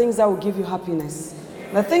not the things that will give you happiness.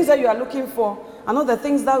 The things that you are looking for are not the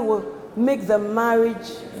things that will make the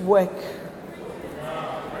marriage work.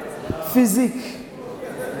 Physique.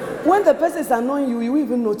 When the person is annoying you, you will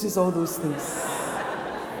even notice all those things.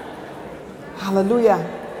 Hallelujah.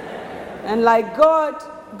 And like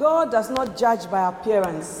God does not judge by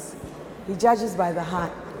appearance. He judges by the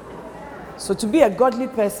heart. So to be a godly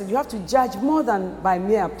person, you have to judge more than by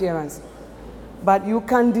mere appearance. But you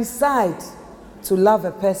can decide to love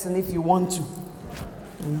a person if you want to.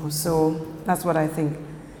 So that's what I think.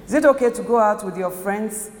 Is it okay to go out with your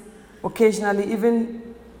friends occasionally,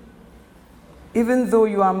 even though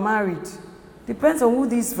you are married? Depends on who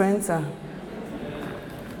these friends are.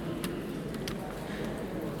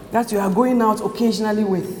 That you are going out occasionally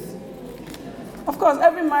with. Of course,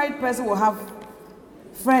 every married person will have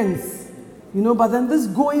friends, but then this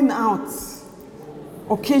going out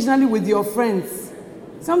occasionally with your friends,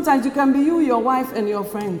 sometimes you can be you, your wife, and your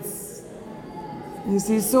friends. You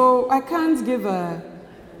see, so I can't give a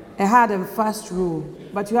hard and fast rule,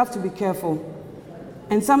 but you have to be careful.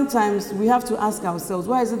 And sometimes we have to ask ourselves,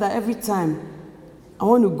 why is it that every time I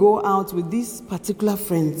want to go out with these particular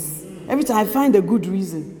friends, every time I find a good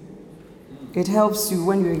reason? It helps you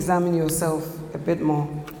when you examine yourself a bit more.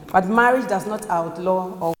 But marriage does not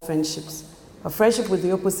outlaw all friendships. A friendship with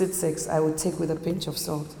the opposite sex, I would take with a pinch of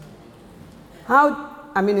salt.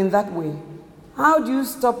 In that way, how do you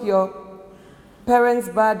stop your parents'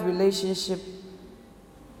 bad relationship?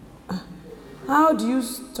 How do you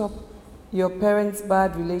stop your parents'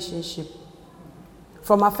 bad relationship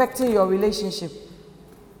from affecting your relationship?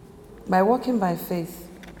 By walking by faith.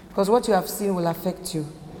 Because what you have seen will affect you.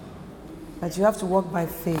 But you have to walk by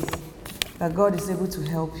faith that God is able to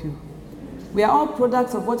help you. We are all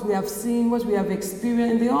products of what we have seen, what we have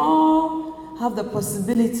experienced. They all have the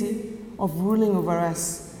possibility of ruling over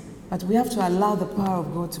us. But we have to allow the power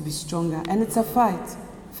of God to be stronger. And it's a fight.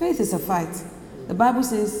 Faith is a fight. The Bible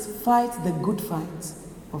says, fight the good fight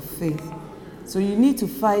of faith. So you need to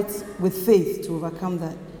fight with faith to overcome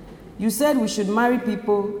that. You said we should marry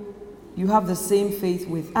people you have the same faith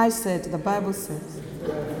with. I said, the Bible says.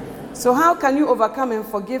 So how can you overcome and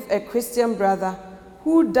forgive a Christian brother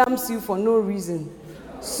who dumps you for no reason,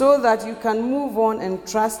 so that you can move on and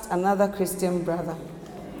trust another Christian brother?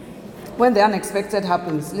 When the unexpected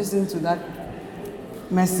happens, listen to that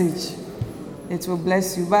message. It will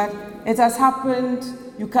bless you. But it has happened.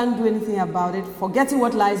 You can't do anything about it. Forgetting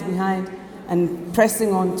what lies behind and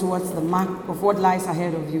pressing on towards the mark of what lies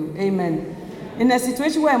ahead of you. Amen. In a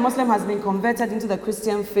situation where a Muslim has been converted into the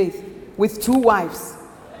Christian faith with 2 wives,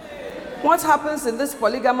 what happens in this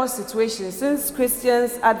polygamous situation, since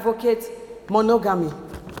Christians advocate monogamy?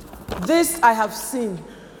 This I have seen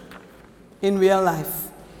in real life.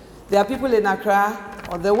 There are people in Accra,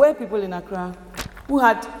 or there were people in Accra, who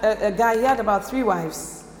had a guy, he had about 3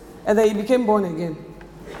 wives, and then he became born again.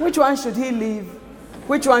 Which one should he leave?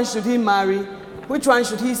 Which one should he marry? Which one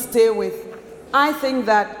should he stay with? I think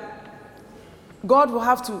that God will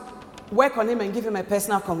have to work on him and give him a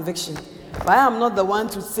personal conviction. But I am not the one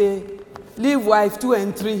to say, leave wife 2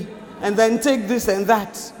 and 3, and then take this and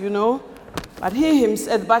that, But he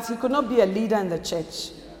himself, but he could not be a leader in the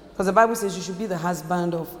church. Because the Bible says you should be the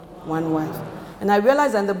husband of 1 wife. And I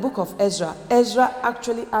realized in the book of Ezra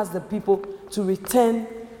actually asked the people to return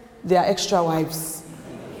their extra wives.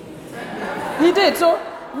 He did. So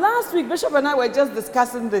last week, Bishop and I were just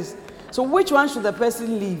discussing this. So which one should the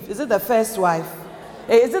person leave? Is it the first wife?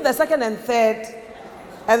 Is it the second and third?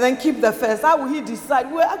 And then keep the first? How will he decide?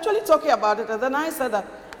 We were actually talking about it, and then I said that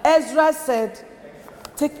Ezra said,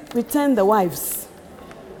 return the wives.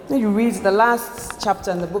 Then you read the last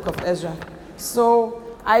chapter in the book of Ezra. So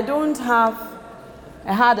I don't have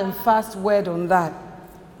a hard and fast word on that.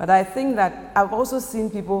 But I think that I've also seen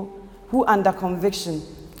people who under conviction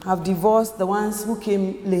have divorced the ones who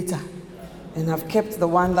came later and have kept the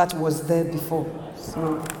one that was there before.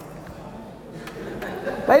 So,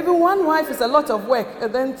 but even one wife is a lot of work,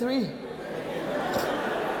 and then 3.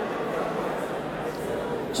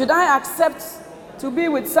 Should I accept to be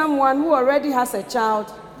with someone who already has a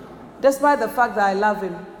child, despite the fact that I love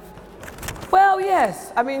him? Well,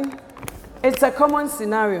 yes. I mean, it's a common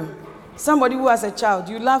scenario. Somebody who has a child,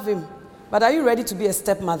 you love him, but are you ready to be a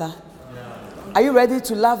stepmother? Are you ready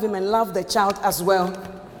to love him and love the child as well?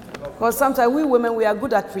 Because sometimes we women, we are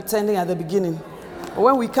good at pretending at the beginning. But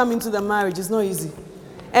when we come into the marriage, it's not easy.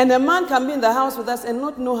 And a man can be in the house with us and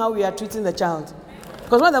not know how we are treating the child.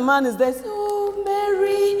 Because when the man is there, oh,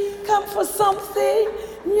 Mary, come for something.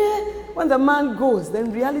 Yeah. When the man goes,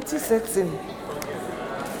 then reality sets in.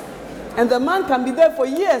 And the man can be there for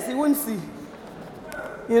years, he won't see.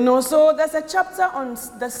 You know, so there's a chapter on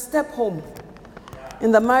the step home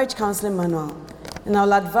in the marriage counseling manual. And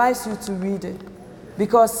I'll advise you to read it.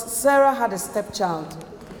 Because Sarah had a stepchild.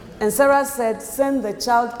 And Sarah said, send the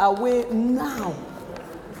child away now.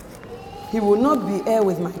 He will not be heir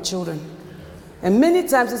with my children. And many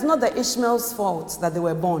times it's not the Ishmael's fault that they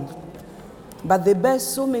were born. But they bear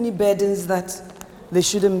so many burdens that they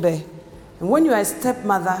shouldn't bear. And when you are a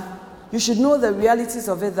stepmother, you should know the realities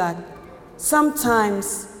of it, that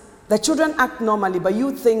sometimes the children act normally, but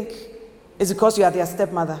you think it's because you are their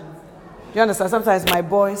stepmother. You understand? Sometimes my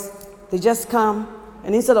boys, they just come,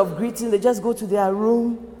 and instead of greeting, they just go to their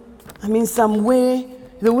room. I mean, some way,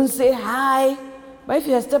 they won't say hi. But if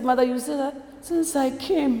you're a stepmother, you say that, since I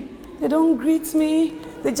came, they don't greet me.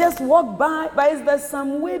 They just walk by. But it's the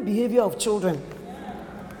some way behavior of children.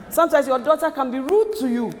 Sometimes your daughter can be rude to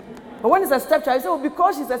you. But when it's a stepchild, you say, oh,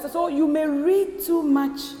 because she's a stepchild, so you may read too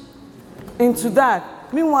much into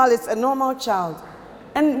that. Meanwhile, it's a normal child.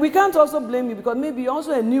 And we can't also blame you, because maybe you're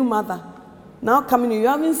also a new mother. Now coming in, you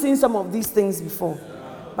haven't seen some of these things before.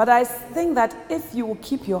 But I think that if you will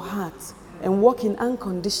keep your heart and walk in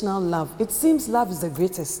unconditional love, it seems love is the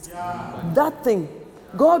greatest. That thing,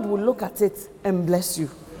 God will look at it and bless you.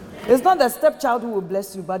 It's not the stepchild who will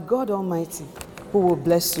bless you, but God Almighty who will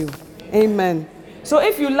bless you. Amen. So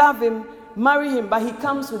if you love him, marry him, but he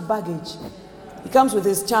comes with baggage. He comes with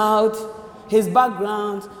his child, his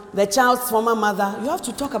background, the child's former mother. You have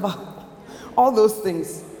to talk about all those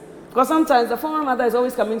things. Because sometimes the former mother is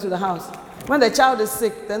always coming to the house. When the child is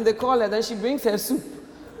sick, then they call her, then she brings her soup.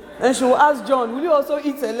 Then she will ask John, will you also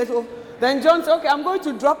eat a little? Then John says, okay, I'm going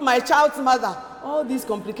to drop my child's mother. All these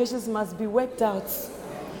complications must be worked out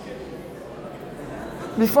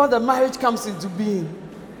before the marriage comes into being.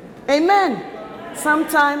 Amen.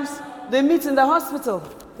 Sometimes they meet in the hospital.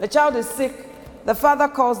 The child is sick. The father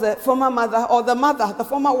calls the former mother, or the mother, the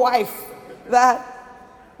former wife, that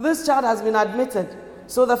this child has been admitted.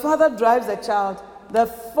 So the father drives the child. The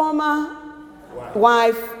former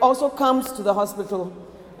wife also comes to the hospital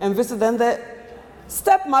and visits. Then the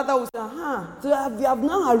stepmother will say, they have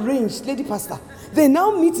now arranged, Lady Pastor. They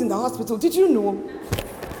now meet in the hospital. Did you know?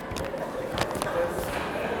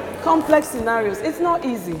 Complex scenarios. It's not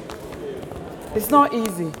easy. It's not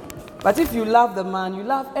easy. But if you love the man, you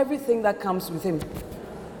love everything that comes with him,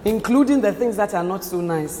 including the things that are not so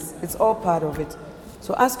nice. It's all part of it.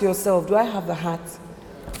 So ask yourself, do I have the heart?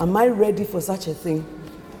 Am I ready for such a thing?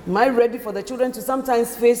 Am I ready for the children to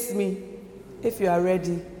sometimes face me? If you are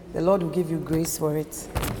ready, the Lord will give you grace for it.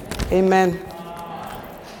 Amen.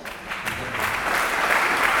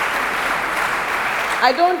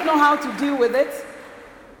 I don't know how to deal with it.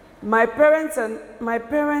 My parents,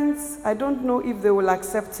 I don't know if they will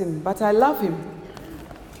accept him, but I love him.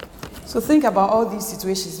 So think about all these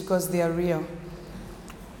situations, because they are real.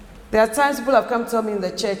 There are times people have come to tell me in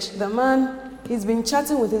the church, the man, he's been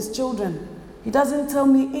chatting with his children. He doesn't tell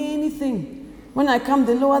me anything. When I come,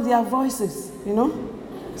 they lower their voices, you know?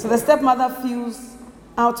 So the stepmother feels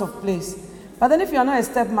out of place. But then if you are not a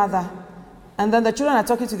stepmother, and then the children are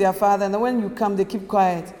talking to their father, and then when you come, they keep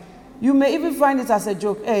quiet, you may even find it as a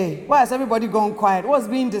joke. Hey, why has everybody gone quiet? What's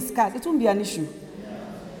being discussed? It won't be an issue.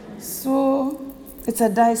 So it's a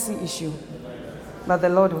dicey issue. But the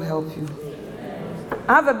Lord will help you.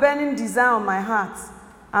 I have a burning desire on my heart.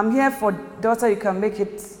 I'm here for daughter, you can make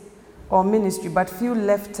it, or ministry, but feel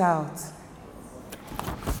left out.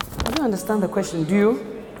 I don't understand the question. Do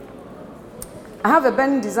you? I have a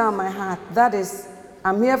burning desire in my heart. That is,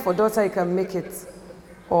 I'm here for Daughter You Can Make It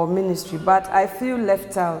or ministry, but I feel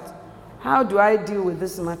left out. How do I deal with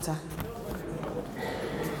this matter?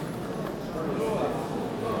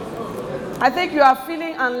 I think you are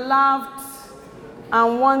feeling unloved,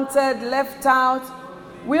 unwanted, left out.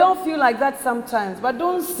 We all feel like that sometimes, but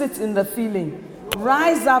don't sit in the feeling.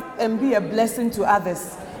 Rise up and be a blessing to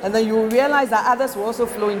others, and then you will realize that others will also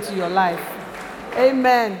flow into your life.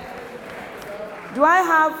 Amen. Do I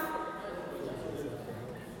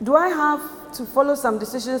have to follow some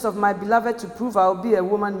decisions of my beloved to prove I will be a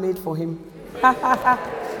woman made for him?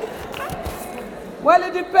 Well,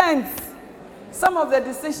 it depends. Some of the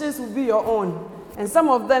decisions will be your own, and some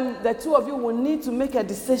of them, the two of you will need to make a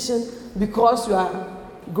decision because you are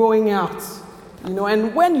going out.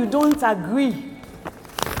 And when you don't agree,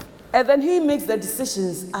 and then he makes the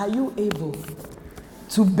decisions, are you able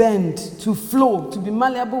to bend, to flow, to be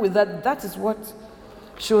malleable with that? That is what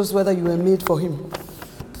shows whether you were made for him.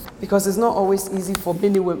 Because it's not always easy for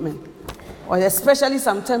many women, or especially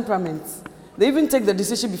some temperaments. They even take the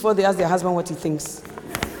decision before they ask their husband what he thinks.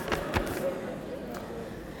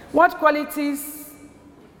 What qualifies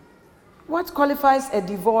a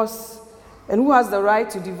divorce, and who has the right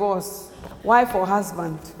to divorce, wife or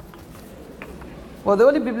husband? Well, the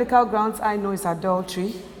only biblical grounds I know is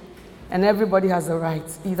adultery, and everybody has a right,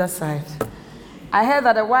 either side. I heard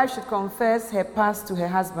that a wife should confess her past to her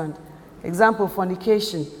husband, example,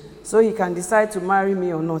 fornication, so he can decide to marry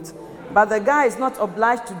me or not. But the guy is not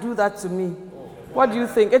obliged to do that to me. What do you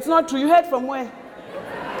think? It's not true. You heard from where?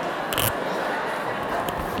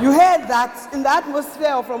 You heard that in the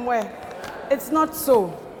atmosphere or from where? It's not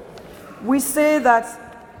so. We say that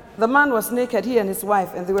the man was naked, he and his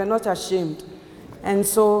wife, and they were not ashamed. And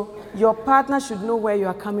so your partner should know where you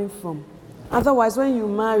are coming from. Otherwise, when you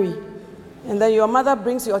marry, and then your mother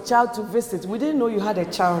brings your child to visit, we didn't know you had a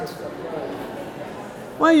child.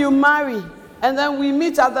 When you marry, and then we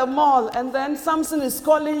meet at the mall, and then Samson is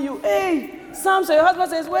calling you, hey, Samson, your husband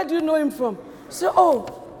says, where do you know him from? You say, oh,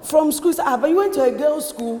 from school. Say, but you went to a girls'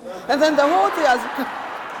 school, and then the whole thing has...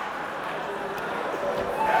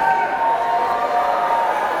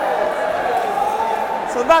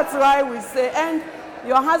 So that's why we say, and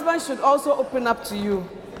your husband should also open up to you.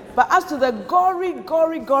 But as to the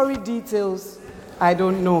gory details, I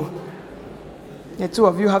don't know. The two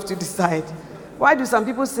of you have to decide. Why do some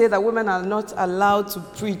people say that women are not allowed to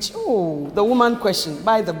preach? Oh, the woman question.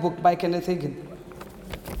 Buy the book by Kenneth Hagin.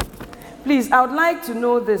 Please, I would like to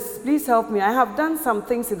know this. Please help me. I have done some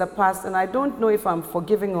things in the past, and I don't know if I'm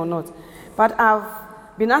forgiving or not. But I've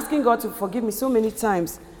been asking God to forgive me so many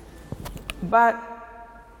times. But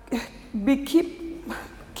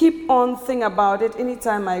keep on thinking about it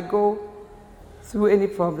anytime I go through any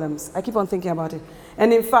problems. I keep on thinking about it.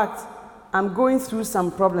 And in fact, I'm going through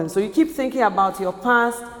some problems. So you keep thinking about your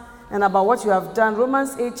past and about what you have done.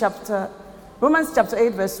 Romans chapter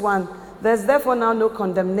 8, verse 1. There's therefore now no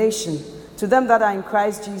condemnation to them that are in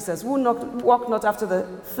Christ Jesus, who walk not after the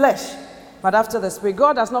flesh, but after the Spirit.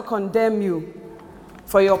 God does not condemn you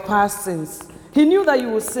for your past sins. He knew that you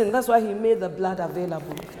would sin. That's why he made the blood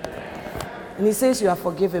available. And he says you are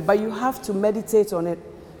forgiven, but you have to meditate on it.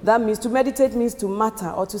 That means, to meditate means to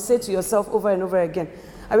matter, or to say to yourself over and over again.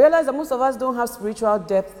 I realize that most of us don't have spiritual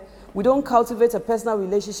depth. We don't cultivate a personal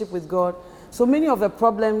relationship with God. So many of the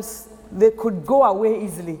problems, they could go away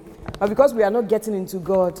easily. But because we are not getting into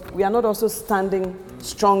God, we are not also standing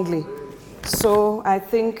strongly. So I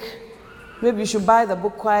think maybe you should buy the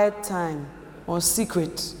book Quiet Time or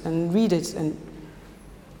Secret and read it and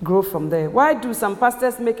grow from there. Why do some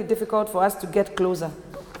pastors make it difficult for us to get closer?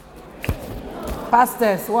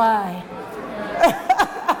 Pastors, why?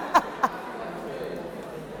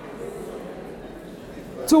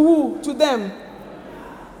 To who? To them.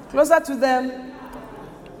 Closer to them.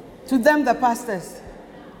 To them, the pastors.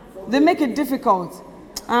 They make it difficult.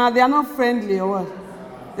 They are not friendly or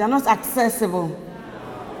what? They are not accessible.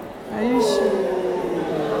 Are you sure?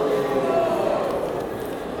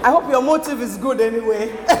 I hope your motive is good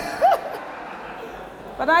anyway.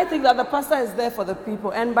 But I think that the pastor is there for the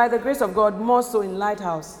people. And by the grace of God, more so in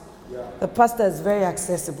Lighthouse, the pastor is very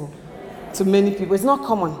accessible to many people. It's not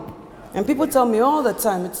common. And people tell me all the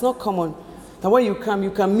time, it's not common. That when you come,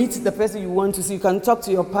 you can meet the person you want to see. You can talk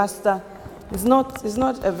to your pastor. It's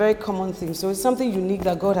not a very common thing. So it's something unique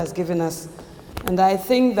that God has given us. And I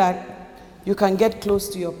think that you can get close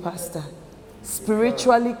to your pastor.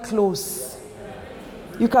 Spiritually close.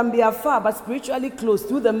 You can be afar, but spiritually close.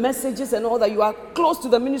 Through the messages and all that, you are close to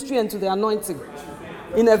the ministry and to the anointing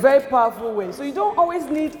in a very powerful way. So you don't always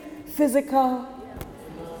need physical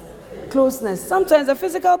closeness. Sometimes the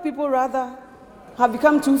physical people rather have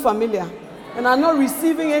become too familiar and are not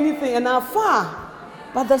receiving anything and are far.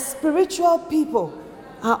 But the spiritual people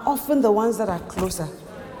are often the ones that are closer.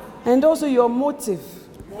 And also your motive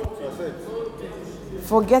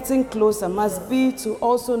for getting closer must be to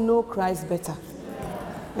also know Christ better.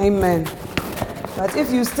 Amen. But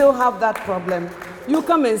if you still have that problem, you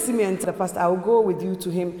come and see me and tell the pastor, I'll go with you to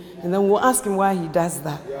him, and then we'll ask him why he does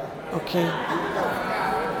that. Okay?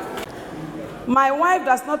 My wife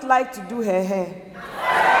does not like to do her hair.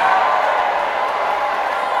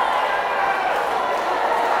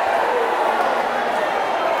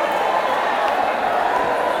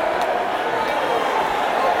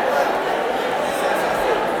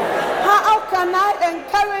 How can I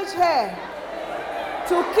encourage her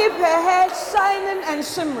to keep her hair shining and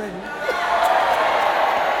shimmering?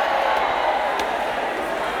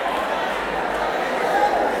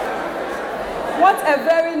 What a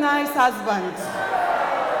very nice husband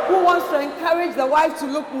who wants to encourage the wife to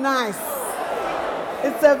look nice.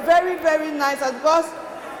 It's a very, very nice, because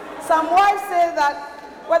some wives say that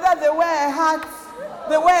whether they wear a hat,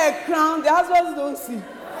 they wear a crown, their husbands don't see.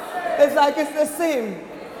 It's like it's the same.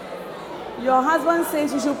 Your husband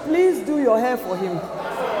says you should please do your hair for him.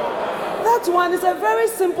 That one is a very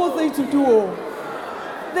simple thing to do.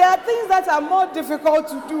 There are things that are more difficult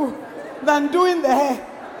to do than doing the hair.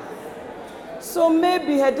 So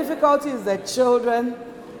maybe her difficulty is the children.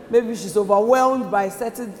 Maybe she's overwhelmed by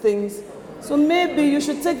certain things. So maybe you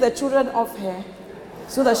should take the children off her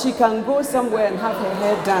so that she can go somewhere and have her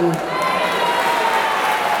hair done.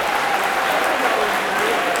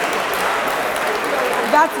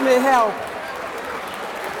 That may help.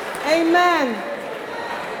 Amen.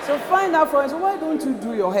 So find out for us, why don't you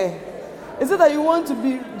do your hair? Is it that you want to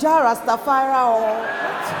be Jah Rastafari or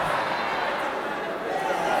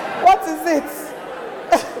what is it?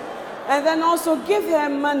 And then also give her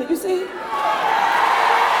money. You see,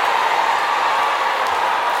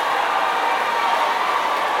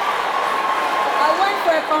 I went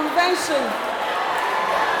for a convention.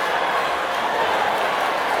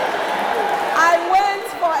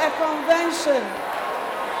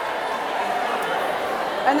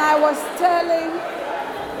 And I was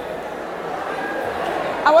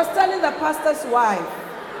telling the pastor's wife.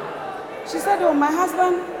 She said, oh, my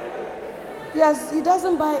husband, yes, he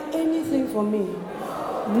doesn't buy anything for me.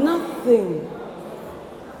 Nothing.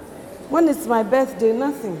 When it's my birthday,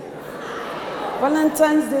 nothing.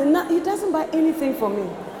 Valentine's Day, he doesn't buy anything for me.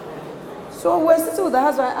 So we're sitting with the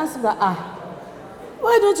husband. I asked him,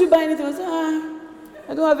 why don't you buy anything? I said,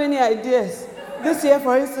 I don't have any ideas. This year,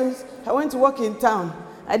 for instance, I went to work in town.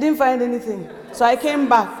 I didn't find anything. So I came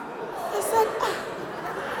back. I said,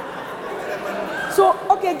 So,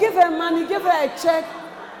 okay, give her money, give her a check.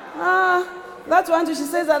 That's one thing. She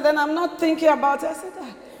says that, then I'm not thinking about it. I said,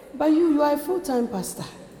 but you are a full-time pastor.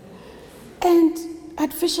 And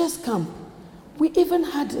at Fisher's Camp, we even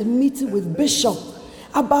had a meeting with Bishop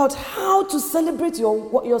about how to celebrate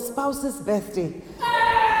your spouse's birthday.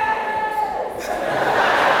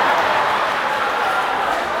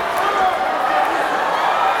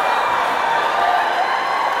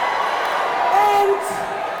 And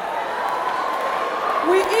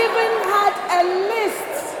we even had a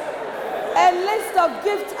list of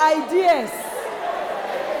gift ideas.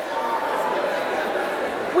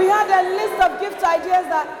 We had a list of gift ideas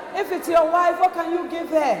that if it's your wife, what can you give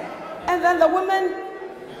her? And then the women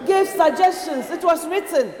gave suggestions. It was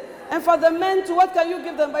written. And for the men too, what can you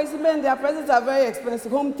give them? But you see, men, their presents are very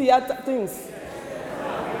expensive, home theater things.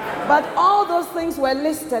 But all those things were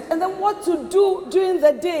listed. And then what to do during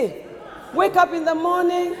the day. Wake up in the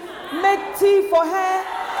morning, make tea for her,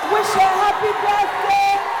 wish her happy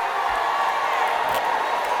birthday.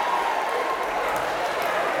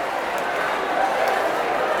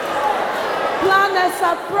 Plan a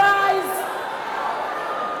surprise.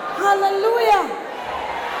 Hallelujah.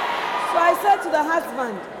 So I said to the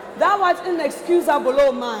husband, that was inexcusable,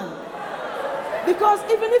 oh man. Because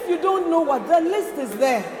even if you don't know what, the list is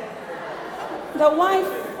there. The wife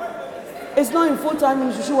is not in full-time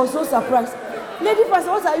ministry. She was so surprised. Lady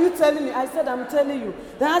pastor, what are you telling me? I said, I'm telling you.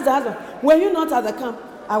 Then I asked the husband, were you not at the camp?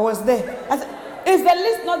 I was there. I said, is the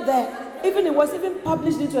list not there? Even it was even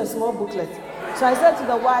published into a small booklet. So I said to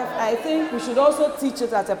the wife, I think we should also teach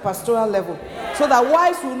it at a pastoral level so that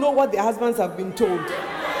wives will know what their husbands have been told.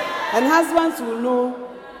 And husbands will know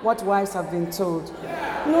what wives have been told.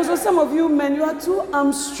 You know, so some of you men, you are too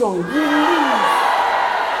Armstrong.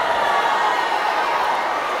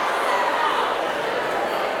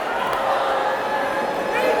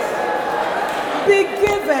 Be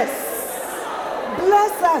givers.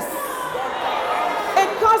 Bless us. It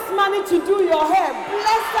costs money to do your hair.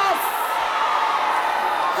 Bless us.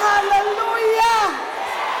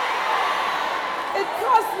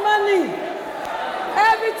 costs money.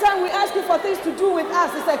 Every time we ask you for things to do with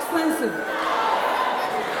us, it's expensive.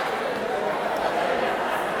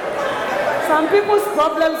 Some people's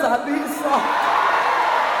problems are being solved.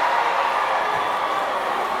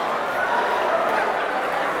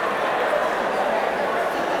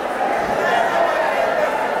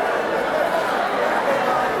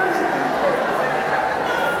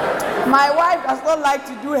 My wife does not like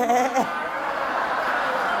to do her hair.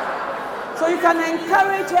 So you can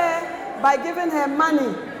encourage her by giving her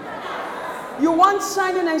money. You want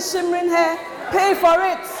shining and shimmering hair? Pay for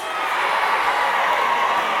it.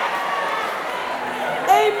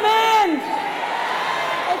 Amen.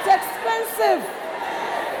 It's expensive.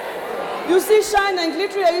 You see shine and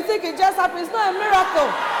glitter and you think it just happens. It's not a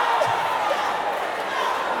miracle.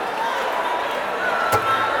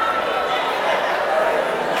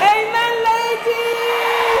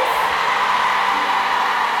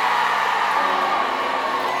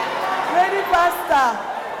 Pastor,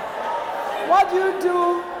 what do you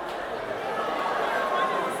do?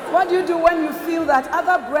 What do you do when you feel that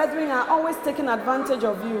other brethren are always taking advantage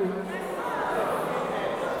of you?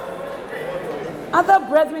 Other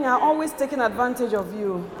brethren are always taking advantage of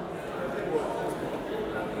you.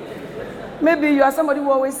 Maybe you are somebody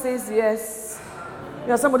who always says yes.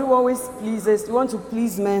 You are somebody who always pleases. You want to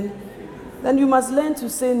please men. Then you must learn to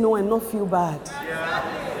say no and not feel bad.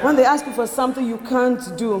 When they ask you for something you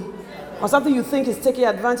can't do, or something you think is taking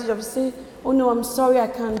advantage of, you say, oh no, I'm sorry, I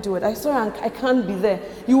can't do it. I'm sorry, I can't be there.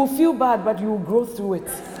 You will feel bad, but you will grow through it.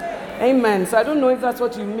 Amen. So I don't know if that's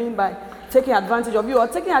what you mean by taking advantage of you, or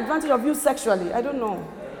taking advantage of you sexually. I don't know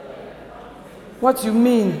what you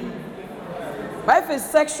mean. But if it's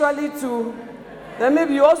sexually too, then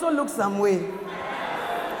maybe you also look some way.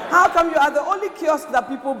 How come you are the only kiosk that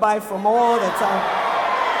people buy from all the time?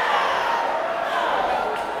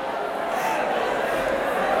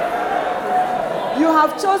 You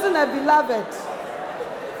have chosen a beloved.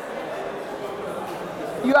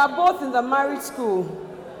 You are both in the married school,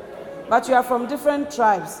 but you are from different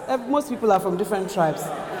tribes. Most people are from different tribes.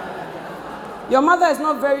 Your mother is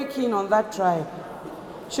not very keen on that tribe.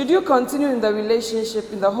 Should you continue in the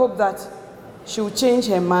relationship in the hope that she will change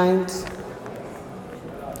her mind?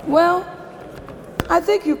 Well, I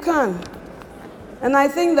think you can. And I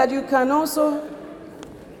think that you can also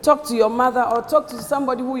talk to your mother or talk to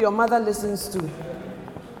somebody who your mother listens to.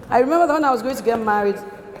 I remember that when I was going to get married,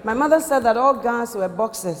 my mother said that all Gans were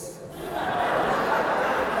boxers.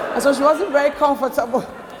 And so she wasn't very comfortable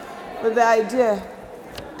with the idea.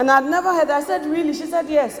 And I'd never heard that. I said, really? She said,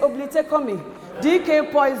 yes. Oblite Komi,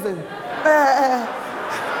 DK Poison,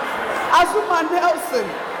 Azuma Nelson,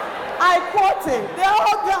 I quoted. They're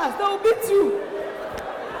all Gans. They will beat you.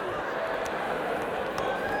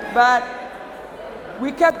 But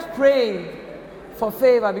we kept praying for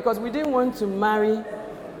favor because we didn't want to marry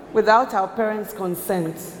without our parents'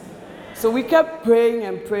 consent. So we kept praying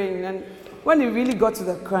and praying, and when it really got to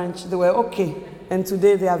the crunch, they were okay. And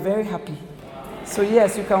today they are very happy. So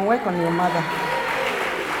yes, you can work on your mother.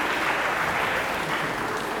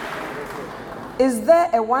 Is there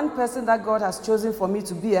a one person that God has chosen for me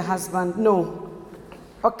to be a husband? No.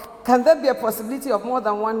 Or can there be a possibility of more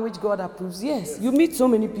than one which God approves? Yes. You meet so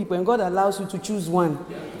many people and God allows you to choose one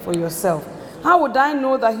for yourself. How would I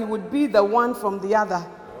know that he would be the one from the other?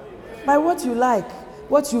 By what you like,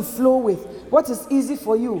 what you flow with, what is easy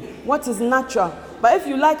for you, what is natural. But if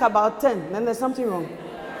you like about 10, then there's something wrong.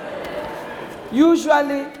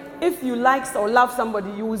 Usually, if you like or love somebody,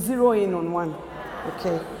 you will zero in on one.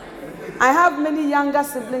 Okay. I have many younger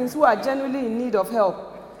siblings who are genuinely in need of help.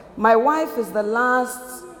 My wife is the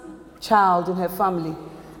last child in her family.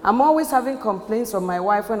 I'm always having complaints from my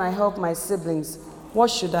wife when I help my siblings. What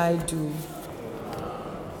should I do?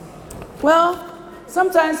 Well,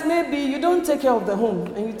 sometimes maybe you don't take care of the home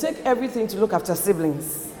and you take everything to look after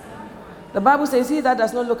siblings. The Bible says, he that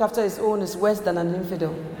does not look after his own is worse than an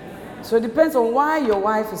infidel. So it depends on why your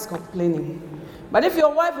wife is complaining. But if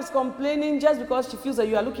your wife is complaining just because she feels that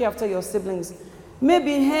you are looking after your siblings,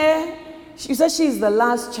 maybe she says she is the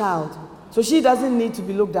last child, so she doesn't need to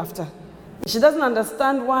be looked after. She doesn't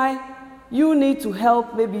understand why you need to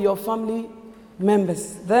help maybe your family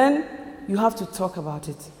members. Then you have to talk about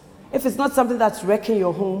it. If it's not something that's wrecking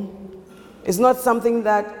your home, it's not something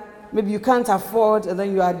that maybe you can't afford and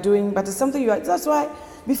then you are doing, but it's something you are. That's why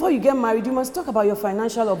before you get married, you must talk about your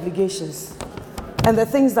financial obligations and the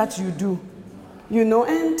things that you do, you know.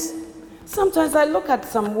 And sometimes I look at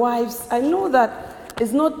some wives, I know that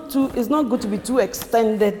it's not good to be too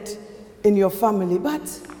extended in your family, but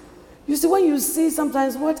you see, when you see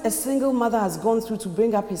sometimes what a single mother has gone through to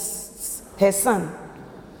bring up her son,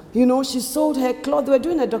 You know, she sold her cloth. They were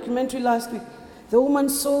doing a documentary last week. The woman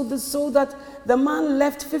sold this, sold that. The man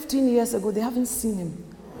left 15 years ago. They haven't seen him.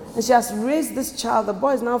 And she has raised this child. The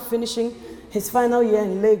boy is now finishing his final year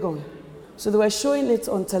in Legon. So they were showing it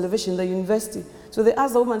on television, the university. So they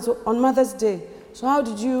asked the woman, so on Mother's Day, so how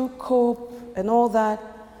did you cope and all that?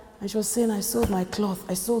 And she was saying, I sold my cloth,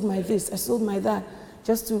 I sold my this, I sold my that,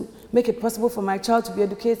 just to make it possible for my child to be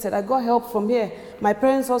educated. I got help from here. My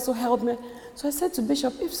parents also helped me. So I said to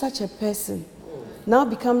Bishop, if such a person now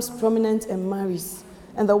becomes prominent and marries,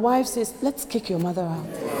 and the wife says, let's kick your mother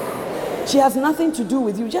out. She has nothing to do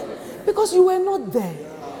with you, just because you were not there.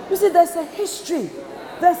 You see, there's a history.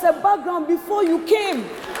 There's a background before you came.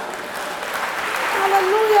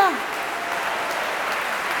 Hallelujah.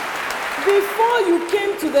 Before you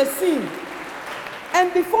came to the scene,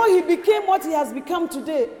 and before he became what he has become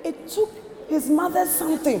today, it took his mother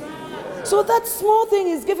something. So that small thing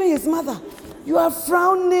he's giving his mother, you are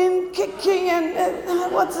frowning, kicking,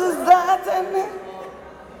 and what is that? And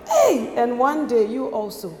hey, and one day you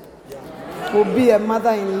also will be a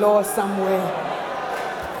mother-in-law somewhere.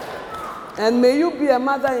 And may you be a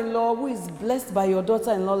mother-in-law who is blessed by your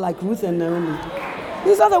daughter-in-law like Ruth and Naomi.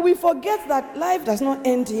 It's not that we forget that life does not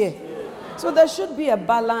end here. So there should be a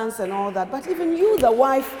balance and all that. But even you, the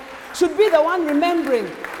wife, should be the one remembering,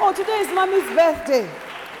 oh, today is mommy's birthday.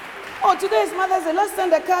 Oh, today is Mother's Day. Let's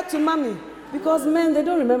send a card to mommy. Because men, they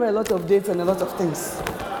don't remember a lot of dates and a lot of things.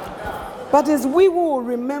 But it's we who will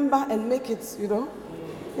remember and make it, you know.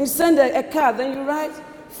 You send a card, then you write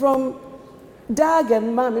from Dad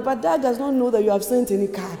and mommy. But Dad does not know that you have sent any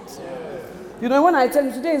card. You know, when I tell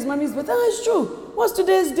you today is mommy's birthday, oh, it's true. What's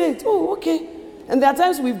today's date? Oh, okay. And there are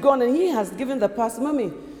times we've gone and he has given the pastor,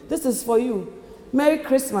 mommy, this is for you. Merry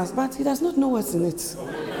Christmas. But he does not know what's in it.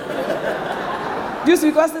 Just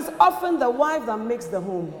because it's often the wife that makes the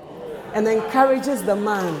home and encourages the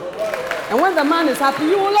man. And when the man is happy,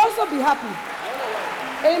 you will also be happy.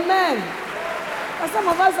 Amen. And some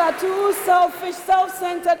of us are too selfish,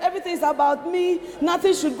 self-centered. Everything is about me.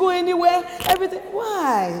 Nothing should go anywhere. Everything.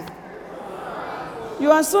 Why?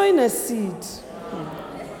 You are sowing a seed.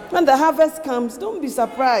 When the harvest comes, don't be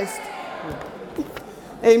surprised.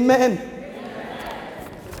 Amen.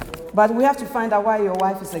 But we have to find out why your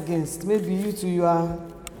wife is against. Maybe you two, you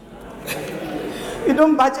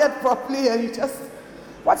don't budget properly and you just...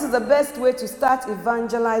 What is the best way to start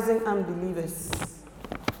evangelizing unbelievers?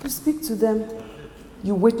 You speak to them,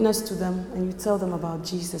 you witness to them, and you tell them about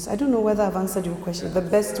Jesus. I don't know whether I've answered your question. The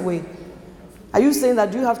best way. Are you saying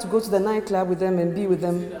that you have to go to the nightclub with them and be with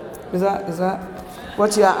them? Is that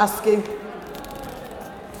what you are asking?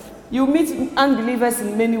 You meet unbelievers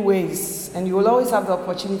in many ways, and you will always have the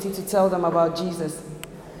opportunity to tell them about Jesus.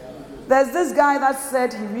 There's this guy that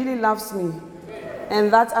said he really loves me,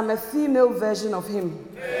 and that I'm a female version of him.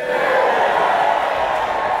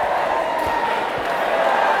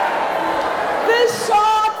 This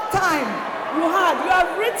short time you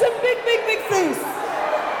have written big things.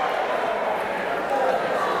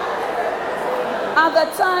 At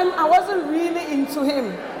the time, I wasn't really into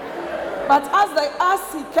him. But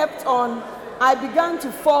as he kept on, I began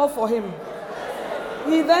to fall for him.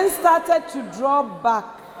 He then started to draw back.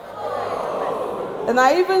 And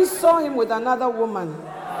I even saw him with another woman.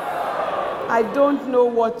 I don't know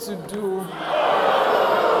what to do.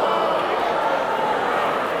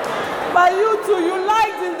 But you two, you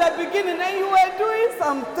liked in the beginning and you were doing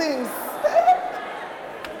some things.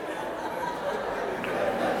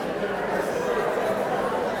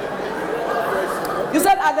 You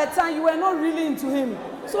said at the time you were not really into him.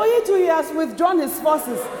 So he has withdrawn his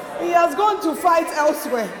forces. He has gone to fight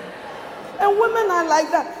elsewhere. And women are like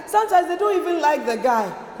that. Sometimes they don't even like the guy,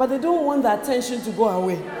 but they don't want the attention to go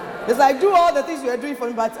away. It's like, do all the things you are doing for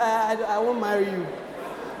me, but I won't marry you.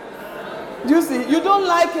 Do you see? You don't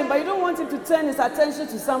like him, but you don't want him to turn his attention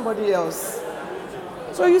to somebody else.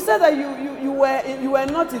 So you said that you were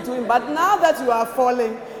not into him, but now that you are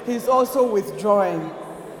falling, he's also withdrawing.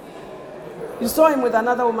 You saw him with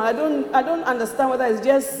another woman. I don't understand whether it's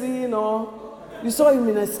just seeing or you saw him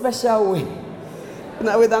in a special way.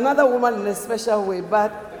 With another woman in a special way.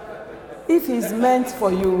 But if he's meant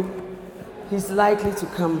for you, he's likely to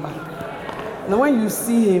come back. And when you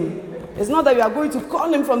see him, it's not that you are going to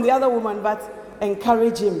call him from the other woman, but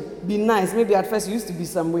encourage him. Be nice. Maybe at first you used to be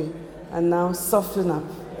some way. And now soften up.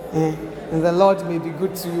 And the Lord may be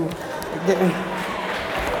good to you again.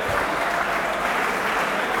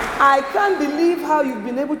 I can't believe how you've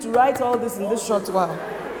been able to write all this in this short while.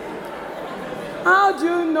 How do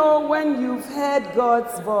you know when you've heard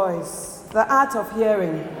God's voice? The Art of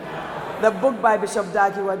Hearing. The book by Bishop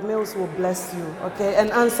Dag Heward-Mills will bless you, okay?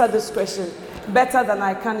 And answer this question. better than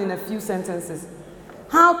I can in a few sentences.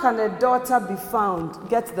 How can a daughter be found?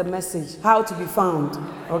 Get the message. How to be found.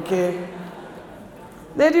 Okay.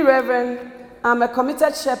 Lady Reverend, I'm a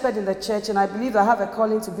committed shepherd in the church, and I believe I have a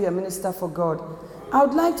calling to be a minister for God. I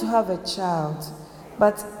would like to have a child,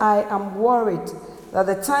 but I am worried that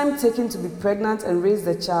the time taken to be pregnant and raise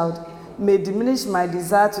the child may diminish my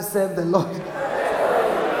desire to serve the Lord.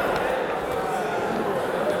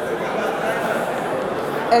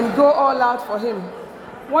 And go all out for him.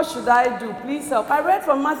 What should I do? Please help. I read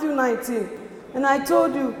from Matthew 19, and I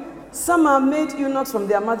told you, some are made eunuchs from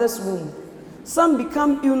their mother's womb. Some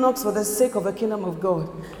become eunuchs for the sake of the kingdom of God.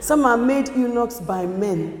 Some are made eunuchs by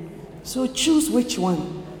men. So choose which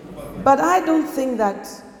one. But I don't think that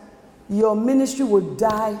your ministry will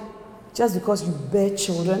die just because you bear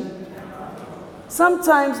children.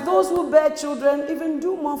 Sometimes those who bear children even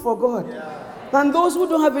do more for God than those who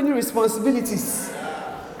don't have any responsibilities.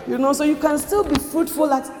 You know, so you can still be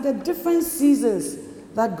fruitful at the different seasons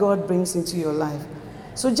that God brings into your life.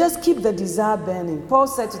 So just keep the desire burning. Paul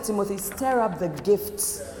said to Timothy, stir up the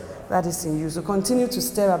gift that is in you. So continue to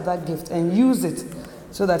stir up that gift and use it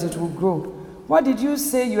so that it will grow. What did you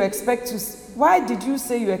say you expect to? Why did you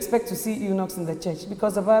say you expect to see eunuchs in the church?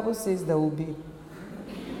 Because the Bible says there will be.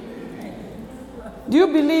 Do you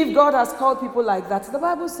believe God has called people like that? The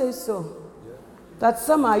Bible says so. That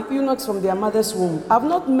some are eunuchs from their mother's womb. I've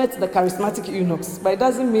not met the charismatic eunuchs, but it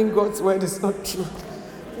doesn't mean God's word is not true.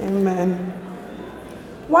 Amen.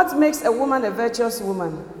 What makes a woman a virtuous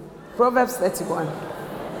woman? Proverbs 31.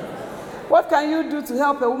 What can you do to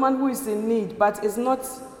help a woman who is in need, but is not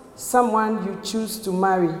someone you choose to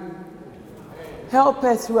marry? Help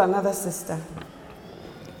her through another sister.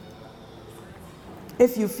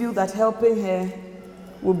 If you feel that helping her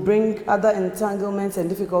will bring other entanglements and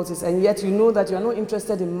difficulties, and yet you know that you are not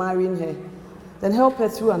interested in marrying her, then help her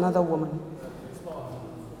through another woman.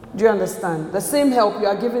 Do you understand? The same help you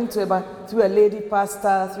are giving to her through a lady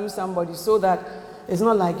pastor, through somebody, so that it's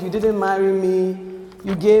not like you didn't marry me,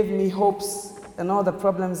 you gave me hopes and all the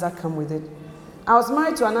problems that come with it. I was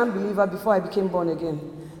married to an unbeliever before I became born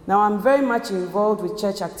again. Now I'm very much involved with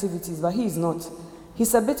church activities, but he is not.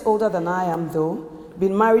 He's a bit older than I am though,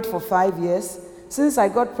 been married for 5 years. Since I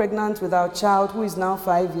got pregnant with our child, who is now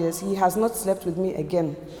 5 years, he has not slept with me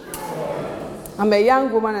again. I'm a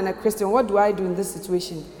young woman and a Christian. What do I do in this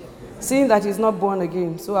situation? Seeing that he's not born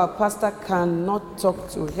again, so our pastor cannot talk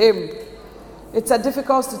to him. It's a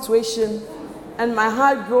difficult situation, and my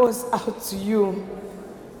heart goes out to you.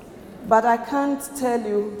 But I can't tell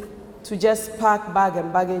you to just pack bag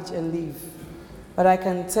and baggage and leave. But I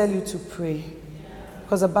can tell you to pray.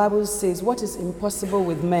 Because the Bible says, what is impossible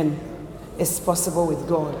with men is possible with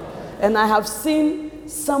God. And I have seen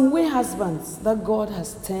some way husbands that God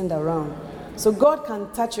has turned around. So God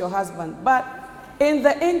can touch your husband. But in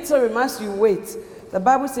the interim, as you wait, the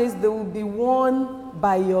Bible says they will be won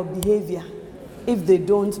by your behavior if they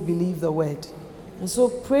don't believe the word. And so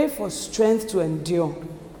pray for strength to endure.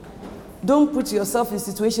 Don't put yourself in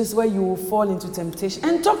situations where you will fall into temptation.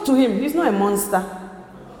 And talk to him. He's not a monster.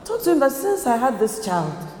 Talk to him that since I had this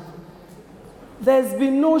child, there's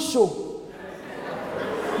been no show.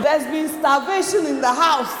 There's been starvation in the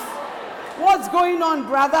house. What's going on,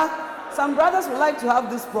 brother? Some brothers would like to have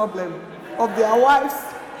this problem of their wives.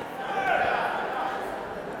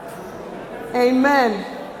 Amen.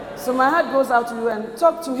 So my heart goes out to you, and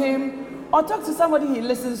talk to him or talk to somebody he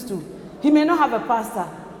listens to. He may not have a pastor,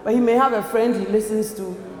 but he may have a friend he listens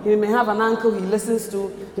to. He may have an uncle he listens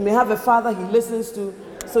to. He may have a father he listens to.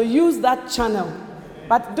 So use that channel.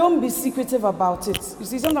 But don't be secretive about it. You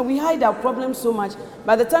see, sometimes we hide our problems so much.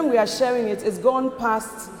 By the time we are sharing it, it's gone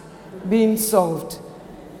past being solved.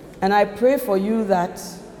 And I pray for you that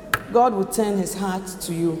God will turn his heart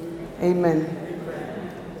to you.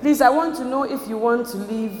 Amen. Please, I want to know if you want to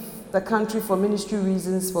leave the country for ministry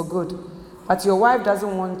reasons for good, but your wife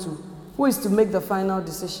doesn't want to. Who is to make the final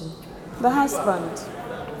decision? The husband.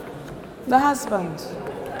 The husband.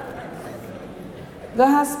 The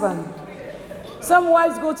husband. Some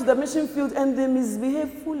wives go to the mission field and they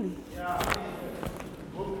misbehave fully.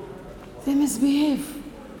 They misbehave.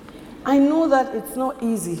 I know that it's not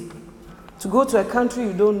easy to go to a country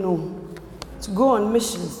you don't know, to go on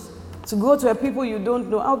missions, to go to a people you don't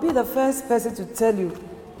know. I'll be the first person to tell you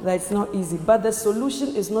that it's not easy. But the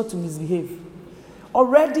solution is not to misbehave.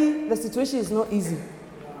 Already, the situation is not easy.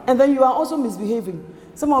 And then you are also misbehaving.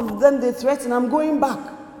 Some of them, they threaten, I'm going back.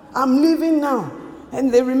 I'm leaving now. And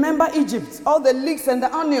they remember Egypt, all the leeks and the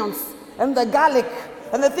onions and the garlic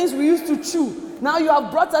and the things we used to chew. Now you have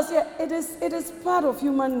brought us here. It is part of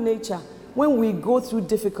human nature when we go through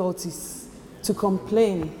difficulties to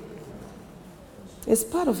complain. It's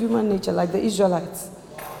part of human nature, like the Israelites.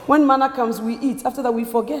 When manna comes, we eat. After that, we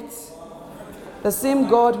forget. The same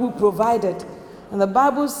God who provided. And the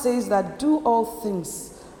Bible says that do all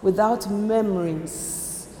things without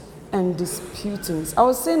murmurings and disputings. I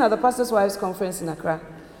was saying at the Pastor's Wives Conference in Accra,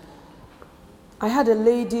 I had a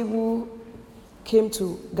lady who came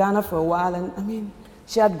to Ghana for a while, and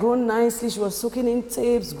she had grown nicely. She was soaking in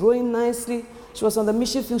tapes, growing nicely. She was on the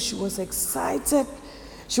mission field. She was excited.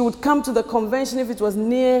 She would come to the convention if it was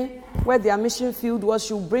near where their mission field was.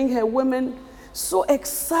 She would bring her women, so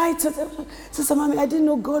excited. Sister Mami, I didn't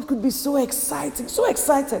know God could be so exciting, so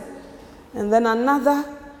excited. And then another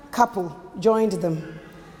couple joined them.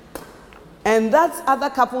 And that other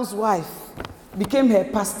couple's wife became her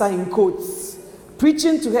pastor in quotes,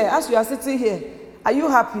 preaching to her, as you are sitting here, are you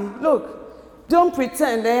happy? Look, don't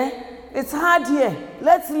pretend, it's hard here.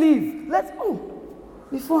 Let's leave.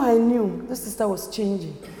 Before I knew, this sister was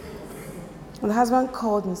changing. And the husband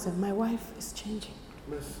called me and said, my wife is changing.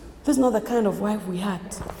 This is not the kind of wife we had.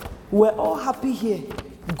 We're all happy here,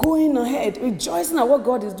 going ahead, rejoicing at what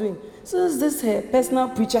God is doing. Since this her personal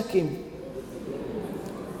preacher came,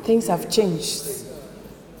 things have changed.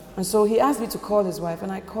 And so he asked me to call his wife,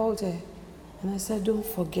 and I called her. And I said, don't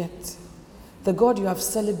forget, the God you have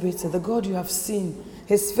celebrated, the God you have seen,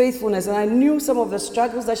 his faithfulness. And I knew some of the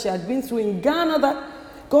struggles that she had been through in Ghana that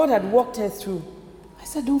God had walked her through. I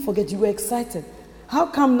said, don't forget, you were excited. How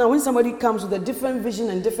come now when somebody comes with a different vision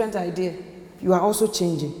and different idea, you are also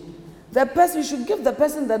changing? The person, you should give the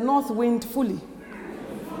person the north wind fully.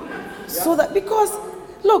 So that, because,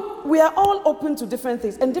 look, we are all open to different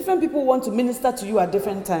things, and different people want to minister to you at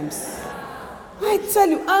different times. I tell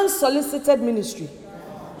you, unsolicited ministry.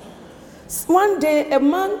 One day, a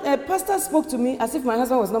pastor spoke to me as if my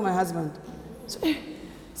husband was not my husband.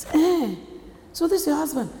 So this is your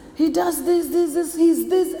husband. He does this, he's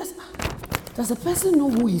this. Does the person know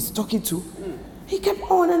who he's talking to? He kept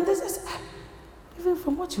on and this. Even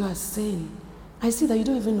from what you are saying, I see that you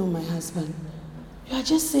don't even know my husband. You are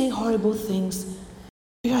just saying horrible things.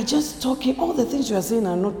 You are just talking. All the things you are saying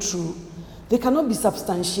are not true. They cannot be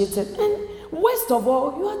substantiated. And worst of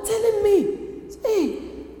all, you are telling me, hey,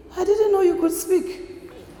 I didn't know you could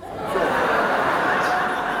speak.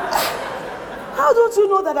 How don't you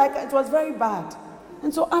know that it was very bad?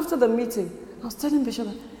 And so after the meeting, I was telling Bishop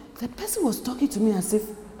that the person was talking to me as if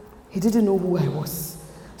he didn't know who I was,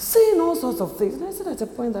 saying all sorts of things. And I said at a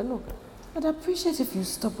point that, look, I'd appreciate if you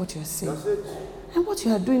stop what you're saying. And what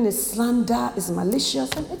you are doing is slander, is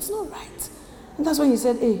malicious, and it's not right. And that's when he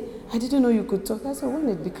said, hey, I didn't know you could talk. I said, when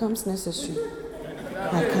it becomes necessary,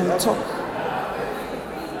 I can talk.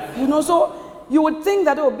 So you would think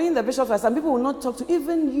that, being the bishop's wife, some people will not talk to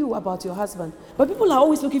even you about your husband. But people are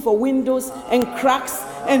always looking for windows and cracks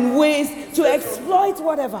and ways to exploit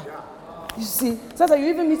whatever. You see, so that you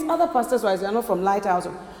even meet other pastors' wives, you are not from Lighthouse,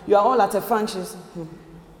 you are all at a function.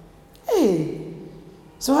 Hey,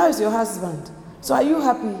 so how is your husband? So are you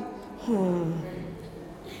happy?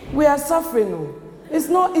 We are suffering. No. It's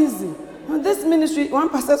not easy. When this ministry, one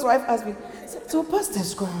pastor's wife asked me, so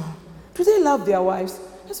pastors, do they love their wives?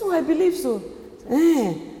 I said, I believe so.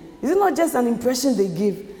 Is it not just an impression they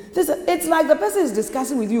give? It's like the person is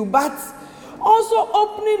discussing with you, but also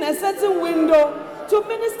opening a certain window to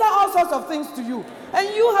minister all sorts of things to you. And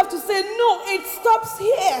you have to say, no, it stops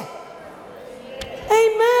here.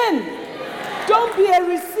 Amen. Don't be a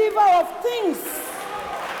receiver of things.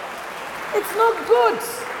 It's not good.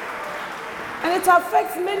 And it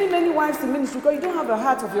affects many, many wives in ministry because you don't have a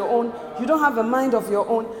heart of your own, you don't have a mind of your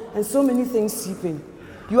own, and so many things seep in.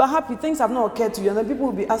 You are happy, things have not occurred to you, and then people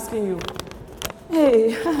will be asking you,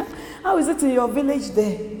 hey, how is it in your village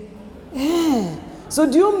there? Yeah. So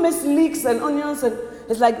do you miss leeks and onions? And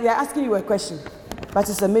it's like they're asking you a question, but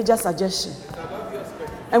it's a major suggestion.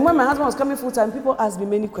 And when my husband was coming full time, people asked me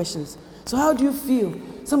many questions. So how do you feel?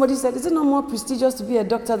 Somebody said, is it not more prestigious to be a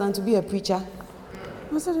doctor than to be a preacher?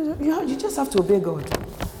 I said, you just have to obey God.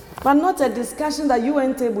 But not a discussion that you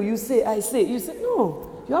and table, you say, I say. You say, no.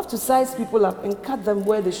 You have to size people up and cut them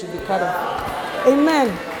where they should be cut off. Amen.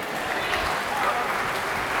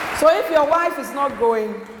 So if your wife is not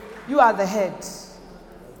going, you are the head.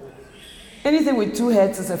 Anything with two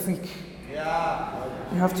heads is a freak. You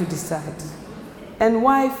have to decide. And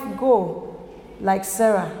wife, go like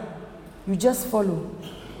Sarah. You just follow.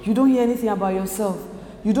 You don't hear anything about yourself.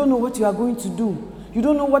 You don't know what you are going to do. You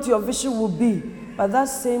don't know what your vision will be. But that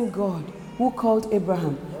same God who called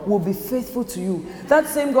Abraham will be faithful to you. That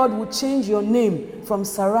same God will change your name from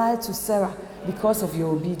Sarai to Sarah because of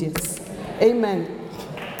your obedience. Amen.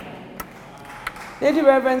 Lady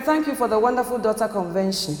Reverend, thank you for the wonderful daughter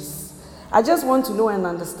conventions. I just want to know and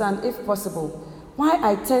understand, if possible, Why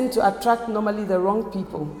I tend to attract normally the wrong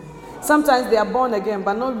people. Sometimes they are born again,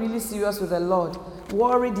 but not really serious with the Lord.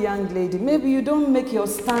 Worried young lady. Maybe you don't make your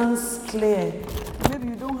stance clear. Maybe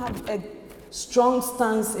you don't have a strong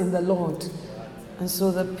stance in the Lord. And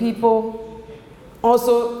so the people,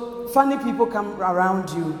 also funny people come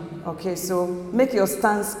around you. Okay, so make your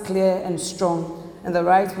stance clear and strong, and the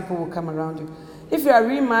right people will come around you. If you are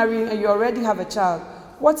remarrying and you already have a child,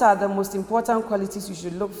 what are the most important qualities you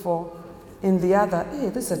should look for in the other? Hey,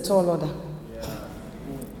 this is a tall order.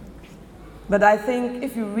 But I think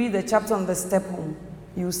if you read the chapter on the step home,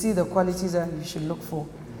 you will see the qualities that you should look for.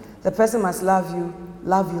 The person must love you,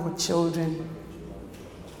 love your children,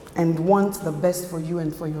 and want the best for you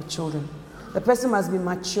and for your children. The person must be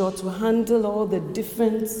mature to handle all the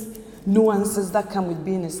different nuances that come with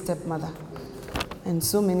being a stepmother, and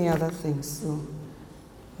so many other things. So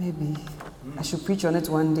maybe I should preach on it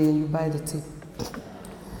one day and you buy the tape.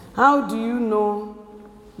 How do you know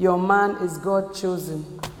your man is God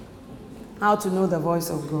chosen? How to know the voice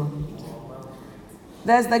of God?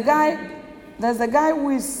 There's the guy who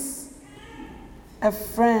is a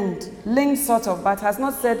friend, linked sort of, but has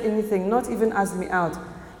not said anything, not even asked me out.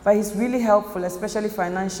 But he's really helpful, especially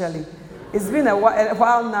financially. It's been a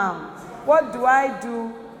while now. What do I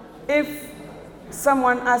do if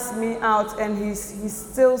someone asks me out and he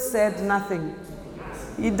still said nothing?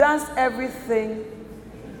 He does everything.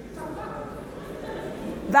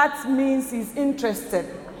 That means he's interested.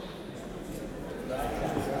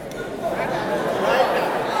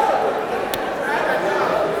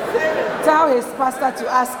 Tell his pastor to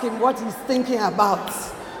ask him what he's thinking about.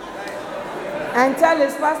 And tell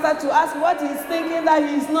his pastor to ask what he's thinking that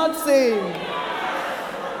he's not saying.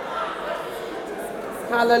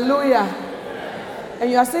 Hallelujah. And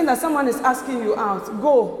you are saying that someone is asking you out.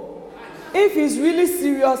 Go. If he's really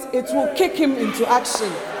serious, it will kick him into action.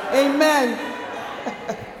 Amen.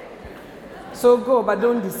 So go, but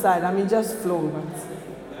don't decide. Just flow.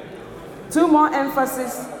 Two more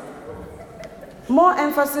emphasis. More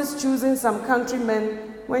emphasis choosing some countrymen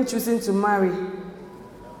when choosing to marry.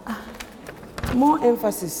 More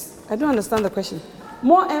emphasis. I don't understand the question.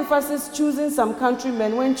 More emphasis choosing some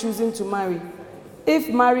countrymen when choosing to marry. If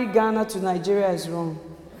marry Ghana to Nigeria is wrong.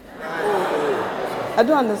 I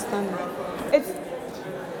don't understand it. It's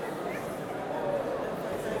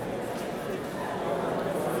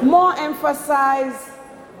more emphasis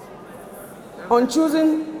on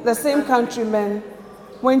choosing the same countrymen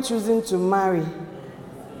when choosing to marry.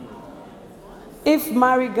 If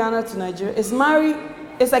marry Ghana to Nigeria, is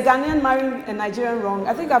a Ghanaian marrying a Nigerian wrong?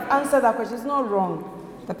 I think I've answered that question. It's not wrong.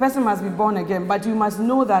 The person must be born again, but you must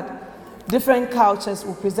know that different cultures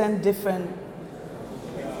will present different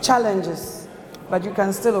challenges, but you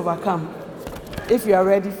can still overcome if you are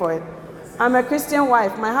ready for it. I'm a Christian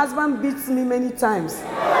wife. My husband beats me many times.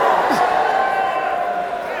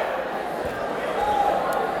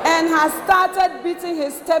 And has started beating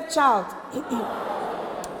his stepchild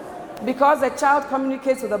because the child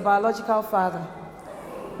communicates with the biological father.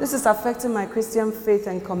 This is affecting my Christian faith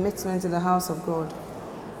and commitment in the house of God.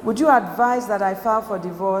 Would you advise that I file for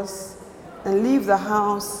divorce and leave the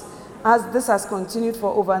house as this has continued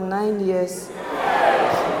for over 9 years?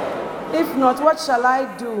 If not, what shall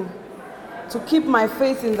I do to keep my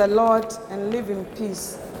faith in the Lord and live in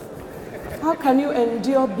peace? How can you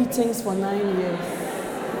endure beatings for 9 years?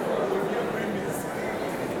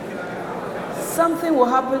 Something will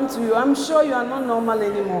happen to you. I'm sure you are not normal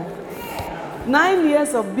anymore. 9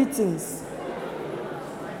 years of beatings.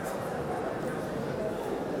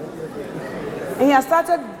 And he has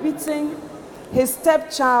started beating his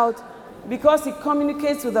stepchild because he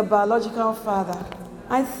communicates with the biological father.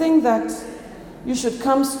 I think that you should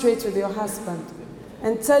come straight with your husband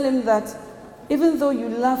and tell him that even though you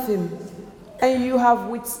love him and you have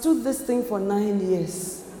withstood this thing for 9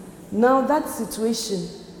 years, now that situation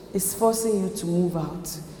is forcing you to move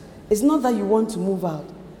out. It's not that you want to move out,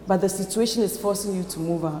 but the situation is forcing you to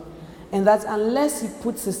move out. And that unless he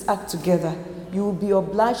puts his act together, you will be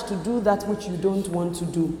obliged to do that which you don't want to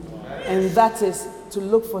do. And that is to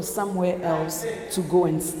look for somewhere else to go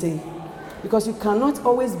and stay. Because you cannot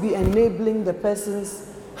always be enabling the person's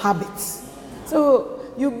habits. So,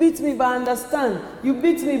 you beat me, but I understand. You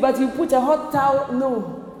beat me, but you put a hot towel.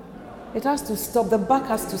 No. It has to stop. The buck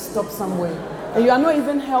has to stop somewhere. And you are not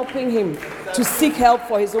even helping him to seek help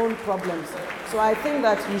for his own problems. So I think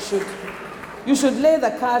that you should lay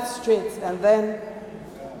the cards straight, and then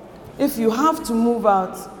if you have to move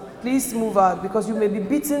out, please move out, because you may be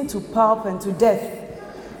beaten to pulp and to death,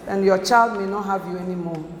 and your child may not have you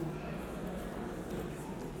anymore.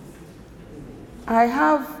 I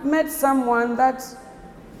have met someone that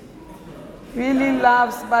really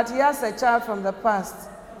loves, but he has a child from the past.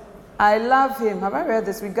 I love him. Have I read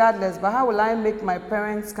this? Regardless, but how will I make my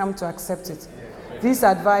parents come to accept it? Please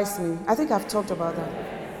advise me. I think I've talked about that.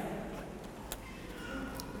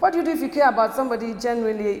 What do you do if you care about somebody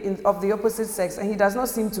genuinely of the opposite sex and he does not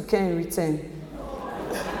seem to care in return?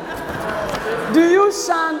 Do you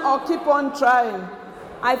shun or keep on trying?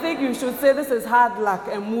 I think you should say this is hard luck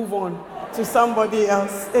and move on to somebody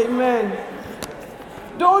else. Amen.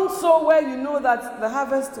 Don't sow where you know that the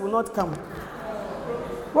harvest will not come.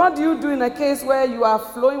 What do you do in a case where you are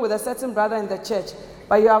flowing with a certain brother in the church,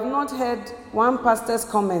 but you have not heard one pastor's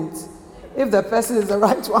comment, if the person is the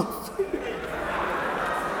right one?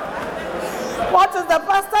 What is the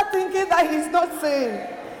pastor thinking that he's not saying?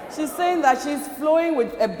 She's saying that she's flowing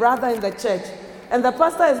with a brother in the church, and the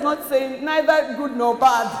pastor is not saying neither good nor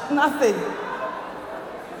bad, nothing.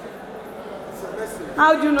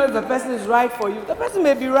 How do you know if the person is right for you? The person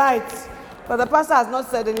may be right, but the pastor has not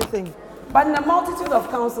said anything. But in a multitude of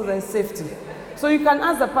counsel, there is safety. So you can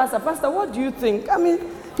ask the pastor, Pastor, what do you think? I mean,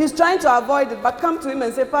 he's trying to avoid it, but come to him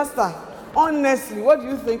and say, Pastor, honestly, what do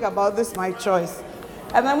you think about this, my choice?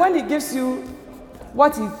 And then when he gives you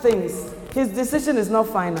what he thinks, his decision is not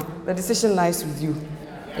final. The decision lies with you.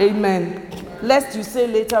 Amen. Lest you say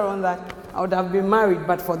later on that, I would have been married,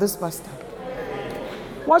 but for this pastor.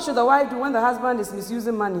 What should the wife do when the husband is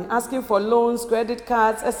misusing money, asking for loans, credit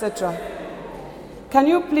cards, etc.? Can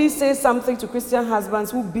you please say something to Christian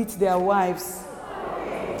husbands who beat their wives?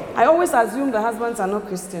 I always assume the husbands are not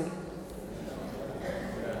Christian.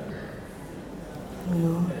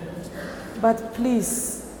 No. But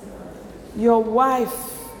please, your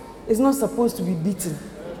wife is not supposed to be beaten.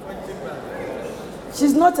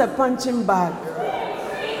 She's not a punching bag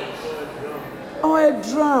or a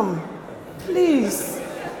drum. Please,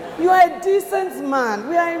 you are a decent man.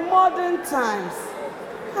 We are in modern times.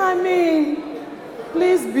 I mean,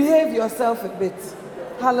 please behave yourself a bit.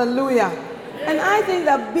 Hallelujah. And I think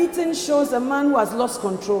that beating shows a man who has lost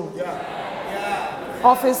control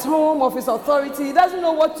of his home, of his authority. He doesn't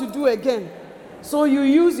know what to do again. So you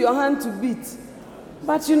use your hand to beat.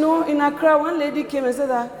 But you know, in Accra, one lady came and said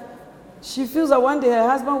that she feels that one day her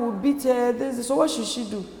husband will beat her. So what should she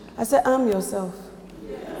do? I said, arm yourself.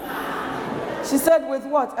 She said, with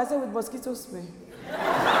what? I said, with mosquito spray.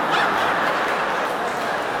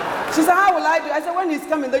 She said, how will I do it? I said, when he's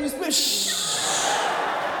coming, then you spray, shh.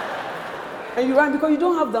 And you run because you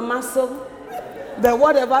don't have the muscle, the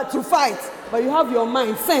whatever to fight, but you have your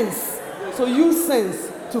mind, sense. So use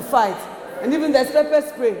sense to fight. And even there's pepper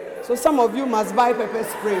spray. So some of you must buy pepper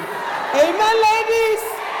spray. Amen, ladies.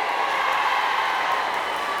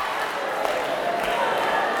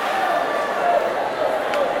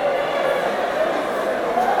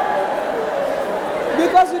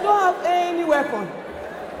 Because you don't have any weapon.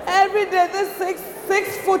 Every day this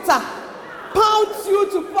six-footer pounds you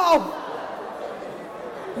to pulp.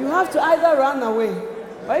 You have to either run away,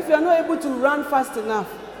 or if you are not able to run fast enough,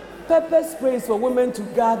 pepper spray is for women to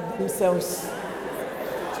guard themselves.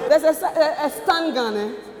 There's a stun gun,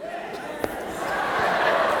 eh?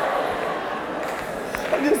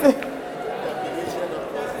 What do you say?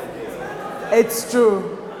 It's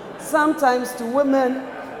true. Sometimes to women,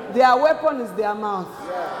 their weapon is their mouth.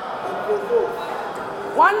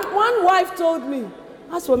 One wife told me,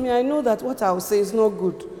 as for me, I know that what I will say is not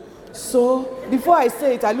good. So, before I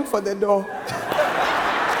say it, I look for the door.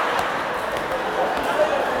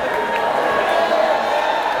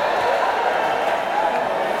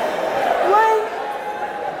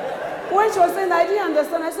 When she was saying, I didn't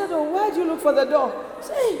understand, I said, oh, why do you look for the door?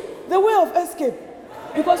 Say, the way of escape.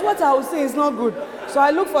 Because what I will say is not good. So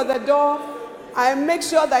I look for the door, I make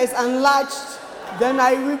sure that it's unlatched, then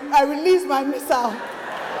I release my missile.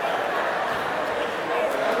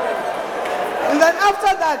 And then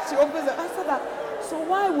after that, she opens it. After that, so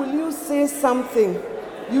why will you say something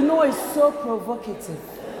you know is so provocative?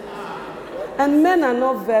 And men are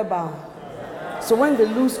not verbal. So when they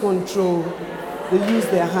lose control, they use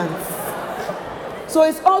their hands. So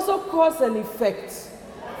it's also cause and effect.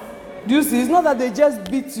 Do you see? It's not that they just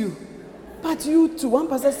beat you, but you too. One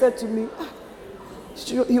person said to me,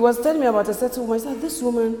 he was telling me about a certain woman. He said, this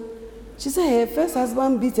woman, she said her first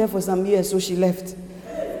husband beat her for some years, so she left.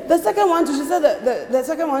 The second one too, she said the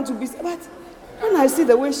second one to beat, but when I see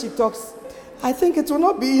the way she talks, I think it will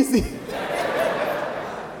not be easy.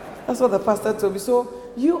 That's what the pastor told me. So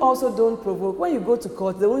you also don't provoke. When you go to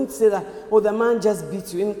court, they won't say that, oh, the man just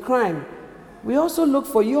beat you. In crime, we also look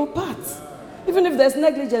for your part. Even if there's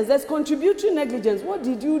negligence, there's contributory negligence. What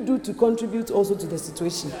did you do to contribute also to the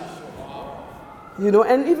situation? You know,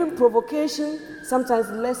 and even provocation sometimes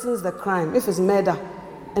lessens the crime. If it's murder,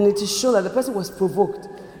 and it is shown that the person was provoked,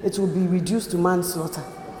 it will be reduced to manslaughter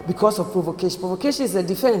because of provocation. Provocation is a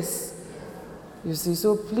defense. You see,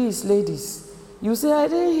 so please, ladies, you say, I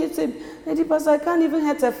didn't hit him. Lady Pastor, I can't even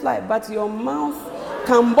hit a fly, but your mouth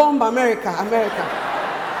can bomb America.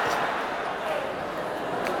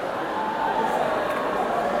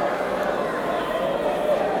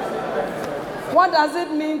 What does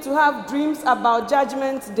it mean to have dreams about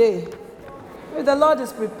Judgment Day? The Lord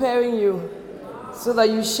is preparing you so that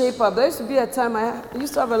you shape up. There used to be a time I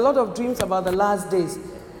used to have a lot of dreams about the last days.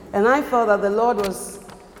 And I felt that the Lord was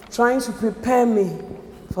trying to prepare me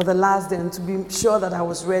for the last day and to be sure that I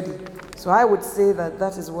was ready. So I would say that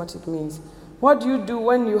that is what it means. What do you do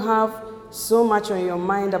when you have so much on your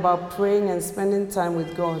mind about praying and spending time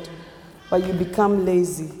with God, but you become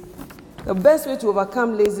lazy? The best way to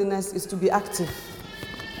overcome laziness is to be active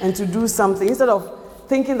and to do something instead of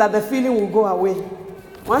thinking that the feeling will go away.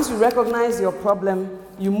 Once you recognize your problem,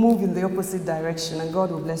 you move in the opposite direction and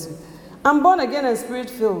God will bless you. I'm born again and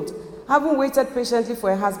spirit-filled. Having waited patiently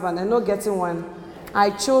for a husband and not getting one,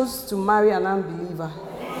 I chose to marry an unbeliever.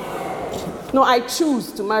 No, I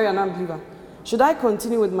choose to marry an unbeliever. Should I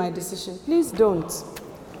continue with my decision? Please don't.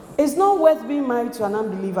 It's not worth being married to an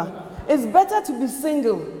unbeliever. It's better to be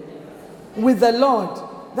single with the Lord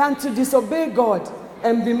than to disobey God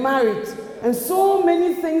and be married. And so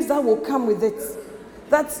many things that will come with it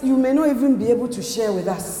that you may not even be able to share with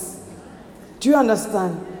us. Do you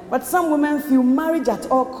understand? But some women feel marriage at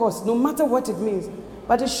all costs, no matter what it means.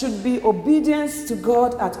 But it should be obedience to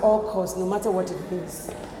God at all costs, no matter what it means.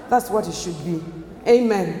 That's what it should be.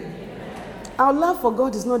 Amen. Our love for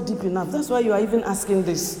God is not deep enough. That's why you are even asking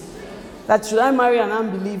this. That should I marry an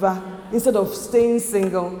unbeliever instead of staying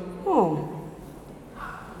single? Oh.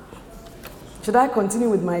 Should I continue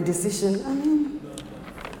with my decision?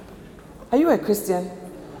 Are you a Christian?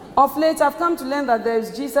 Of late, I've come to learn that there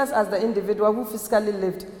is Jesus as the individual who physically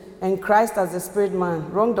lived and Christ as the spirit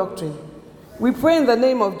man. Wrong doctrine. We pray in the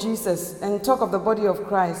name of Jesus and talk of the body of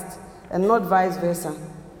Christ and not vice versa.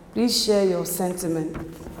 Please share your sentiment.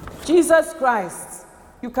 Jesus Christ,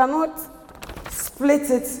 you cannot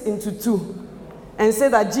split it into two and say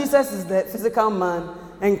that Jesus is the physical man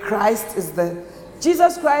and Christ is the...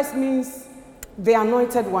 Jesus Christ means the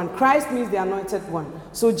anointed one. Christ means the anointed one.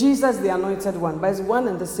 So Jesus, the anointed one, but it's one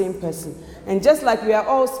and the same person. And just like we are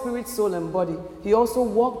all spirit, soul, and body, he also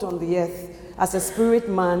walked on the earth as a spirit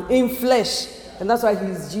man in flesh. And that's why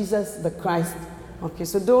he is Jesus the Christ. Okay,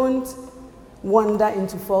 so don't wander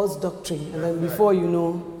into false doctrine. And then before you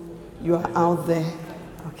know, you are out there.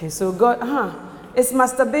 Okay, so God, is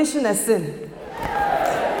masturbation a sin?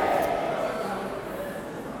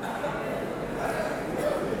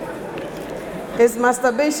 Is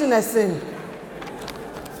masturbation a sin?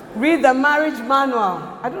 Read the marriage manual.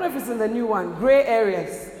 I don't know if it's in the new one. Gray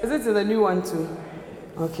areas. Is it in the new one too?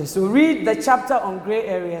 Okay, so read the chapter on gray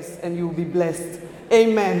areas and you'll be blessed.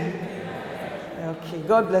 Amen. Okay,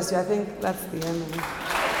 God bless you. I think that's the end of it.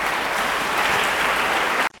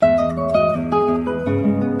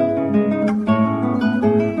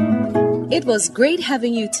 It was great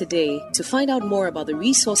having you today. To find out more about the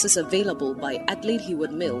resources available by Adelaide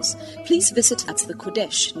Heward Mills, please visit at the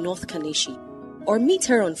Qodesh, North Kanishi, or meet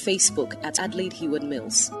her on Facebook at Adelaide Heward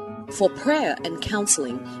Mills. For prayer and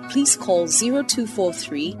counseling, please call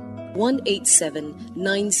 0243 187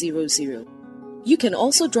 900. You can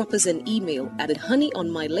also drop us an email at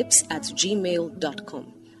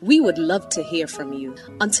honeyonmylips@gmail.com. We would love to hear from you.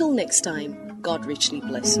 Until next time, God richly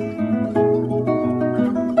bless you.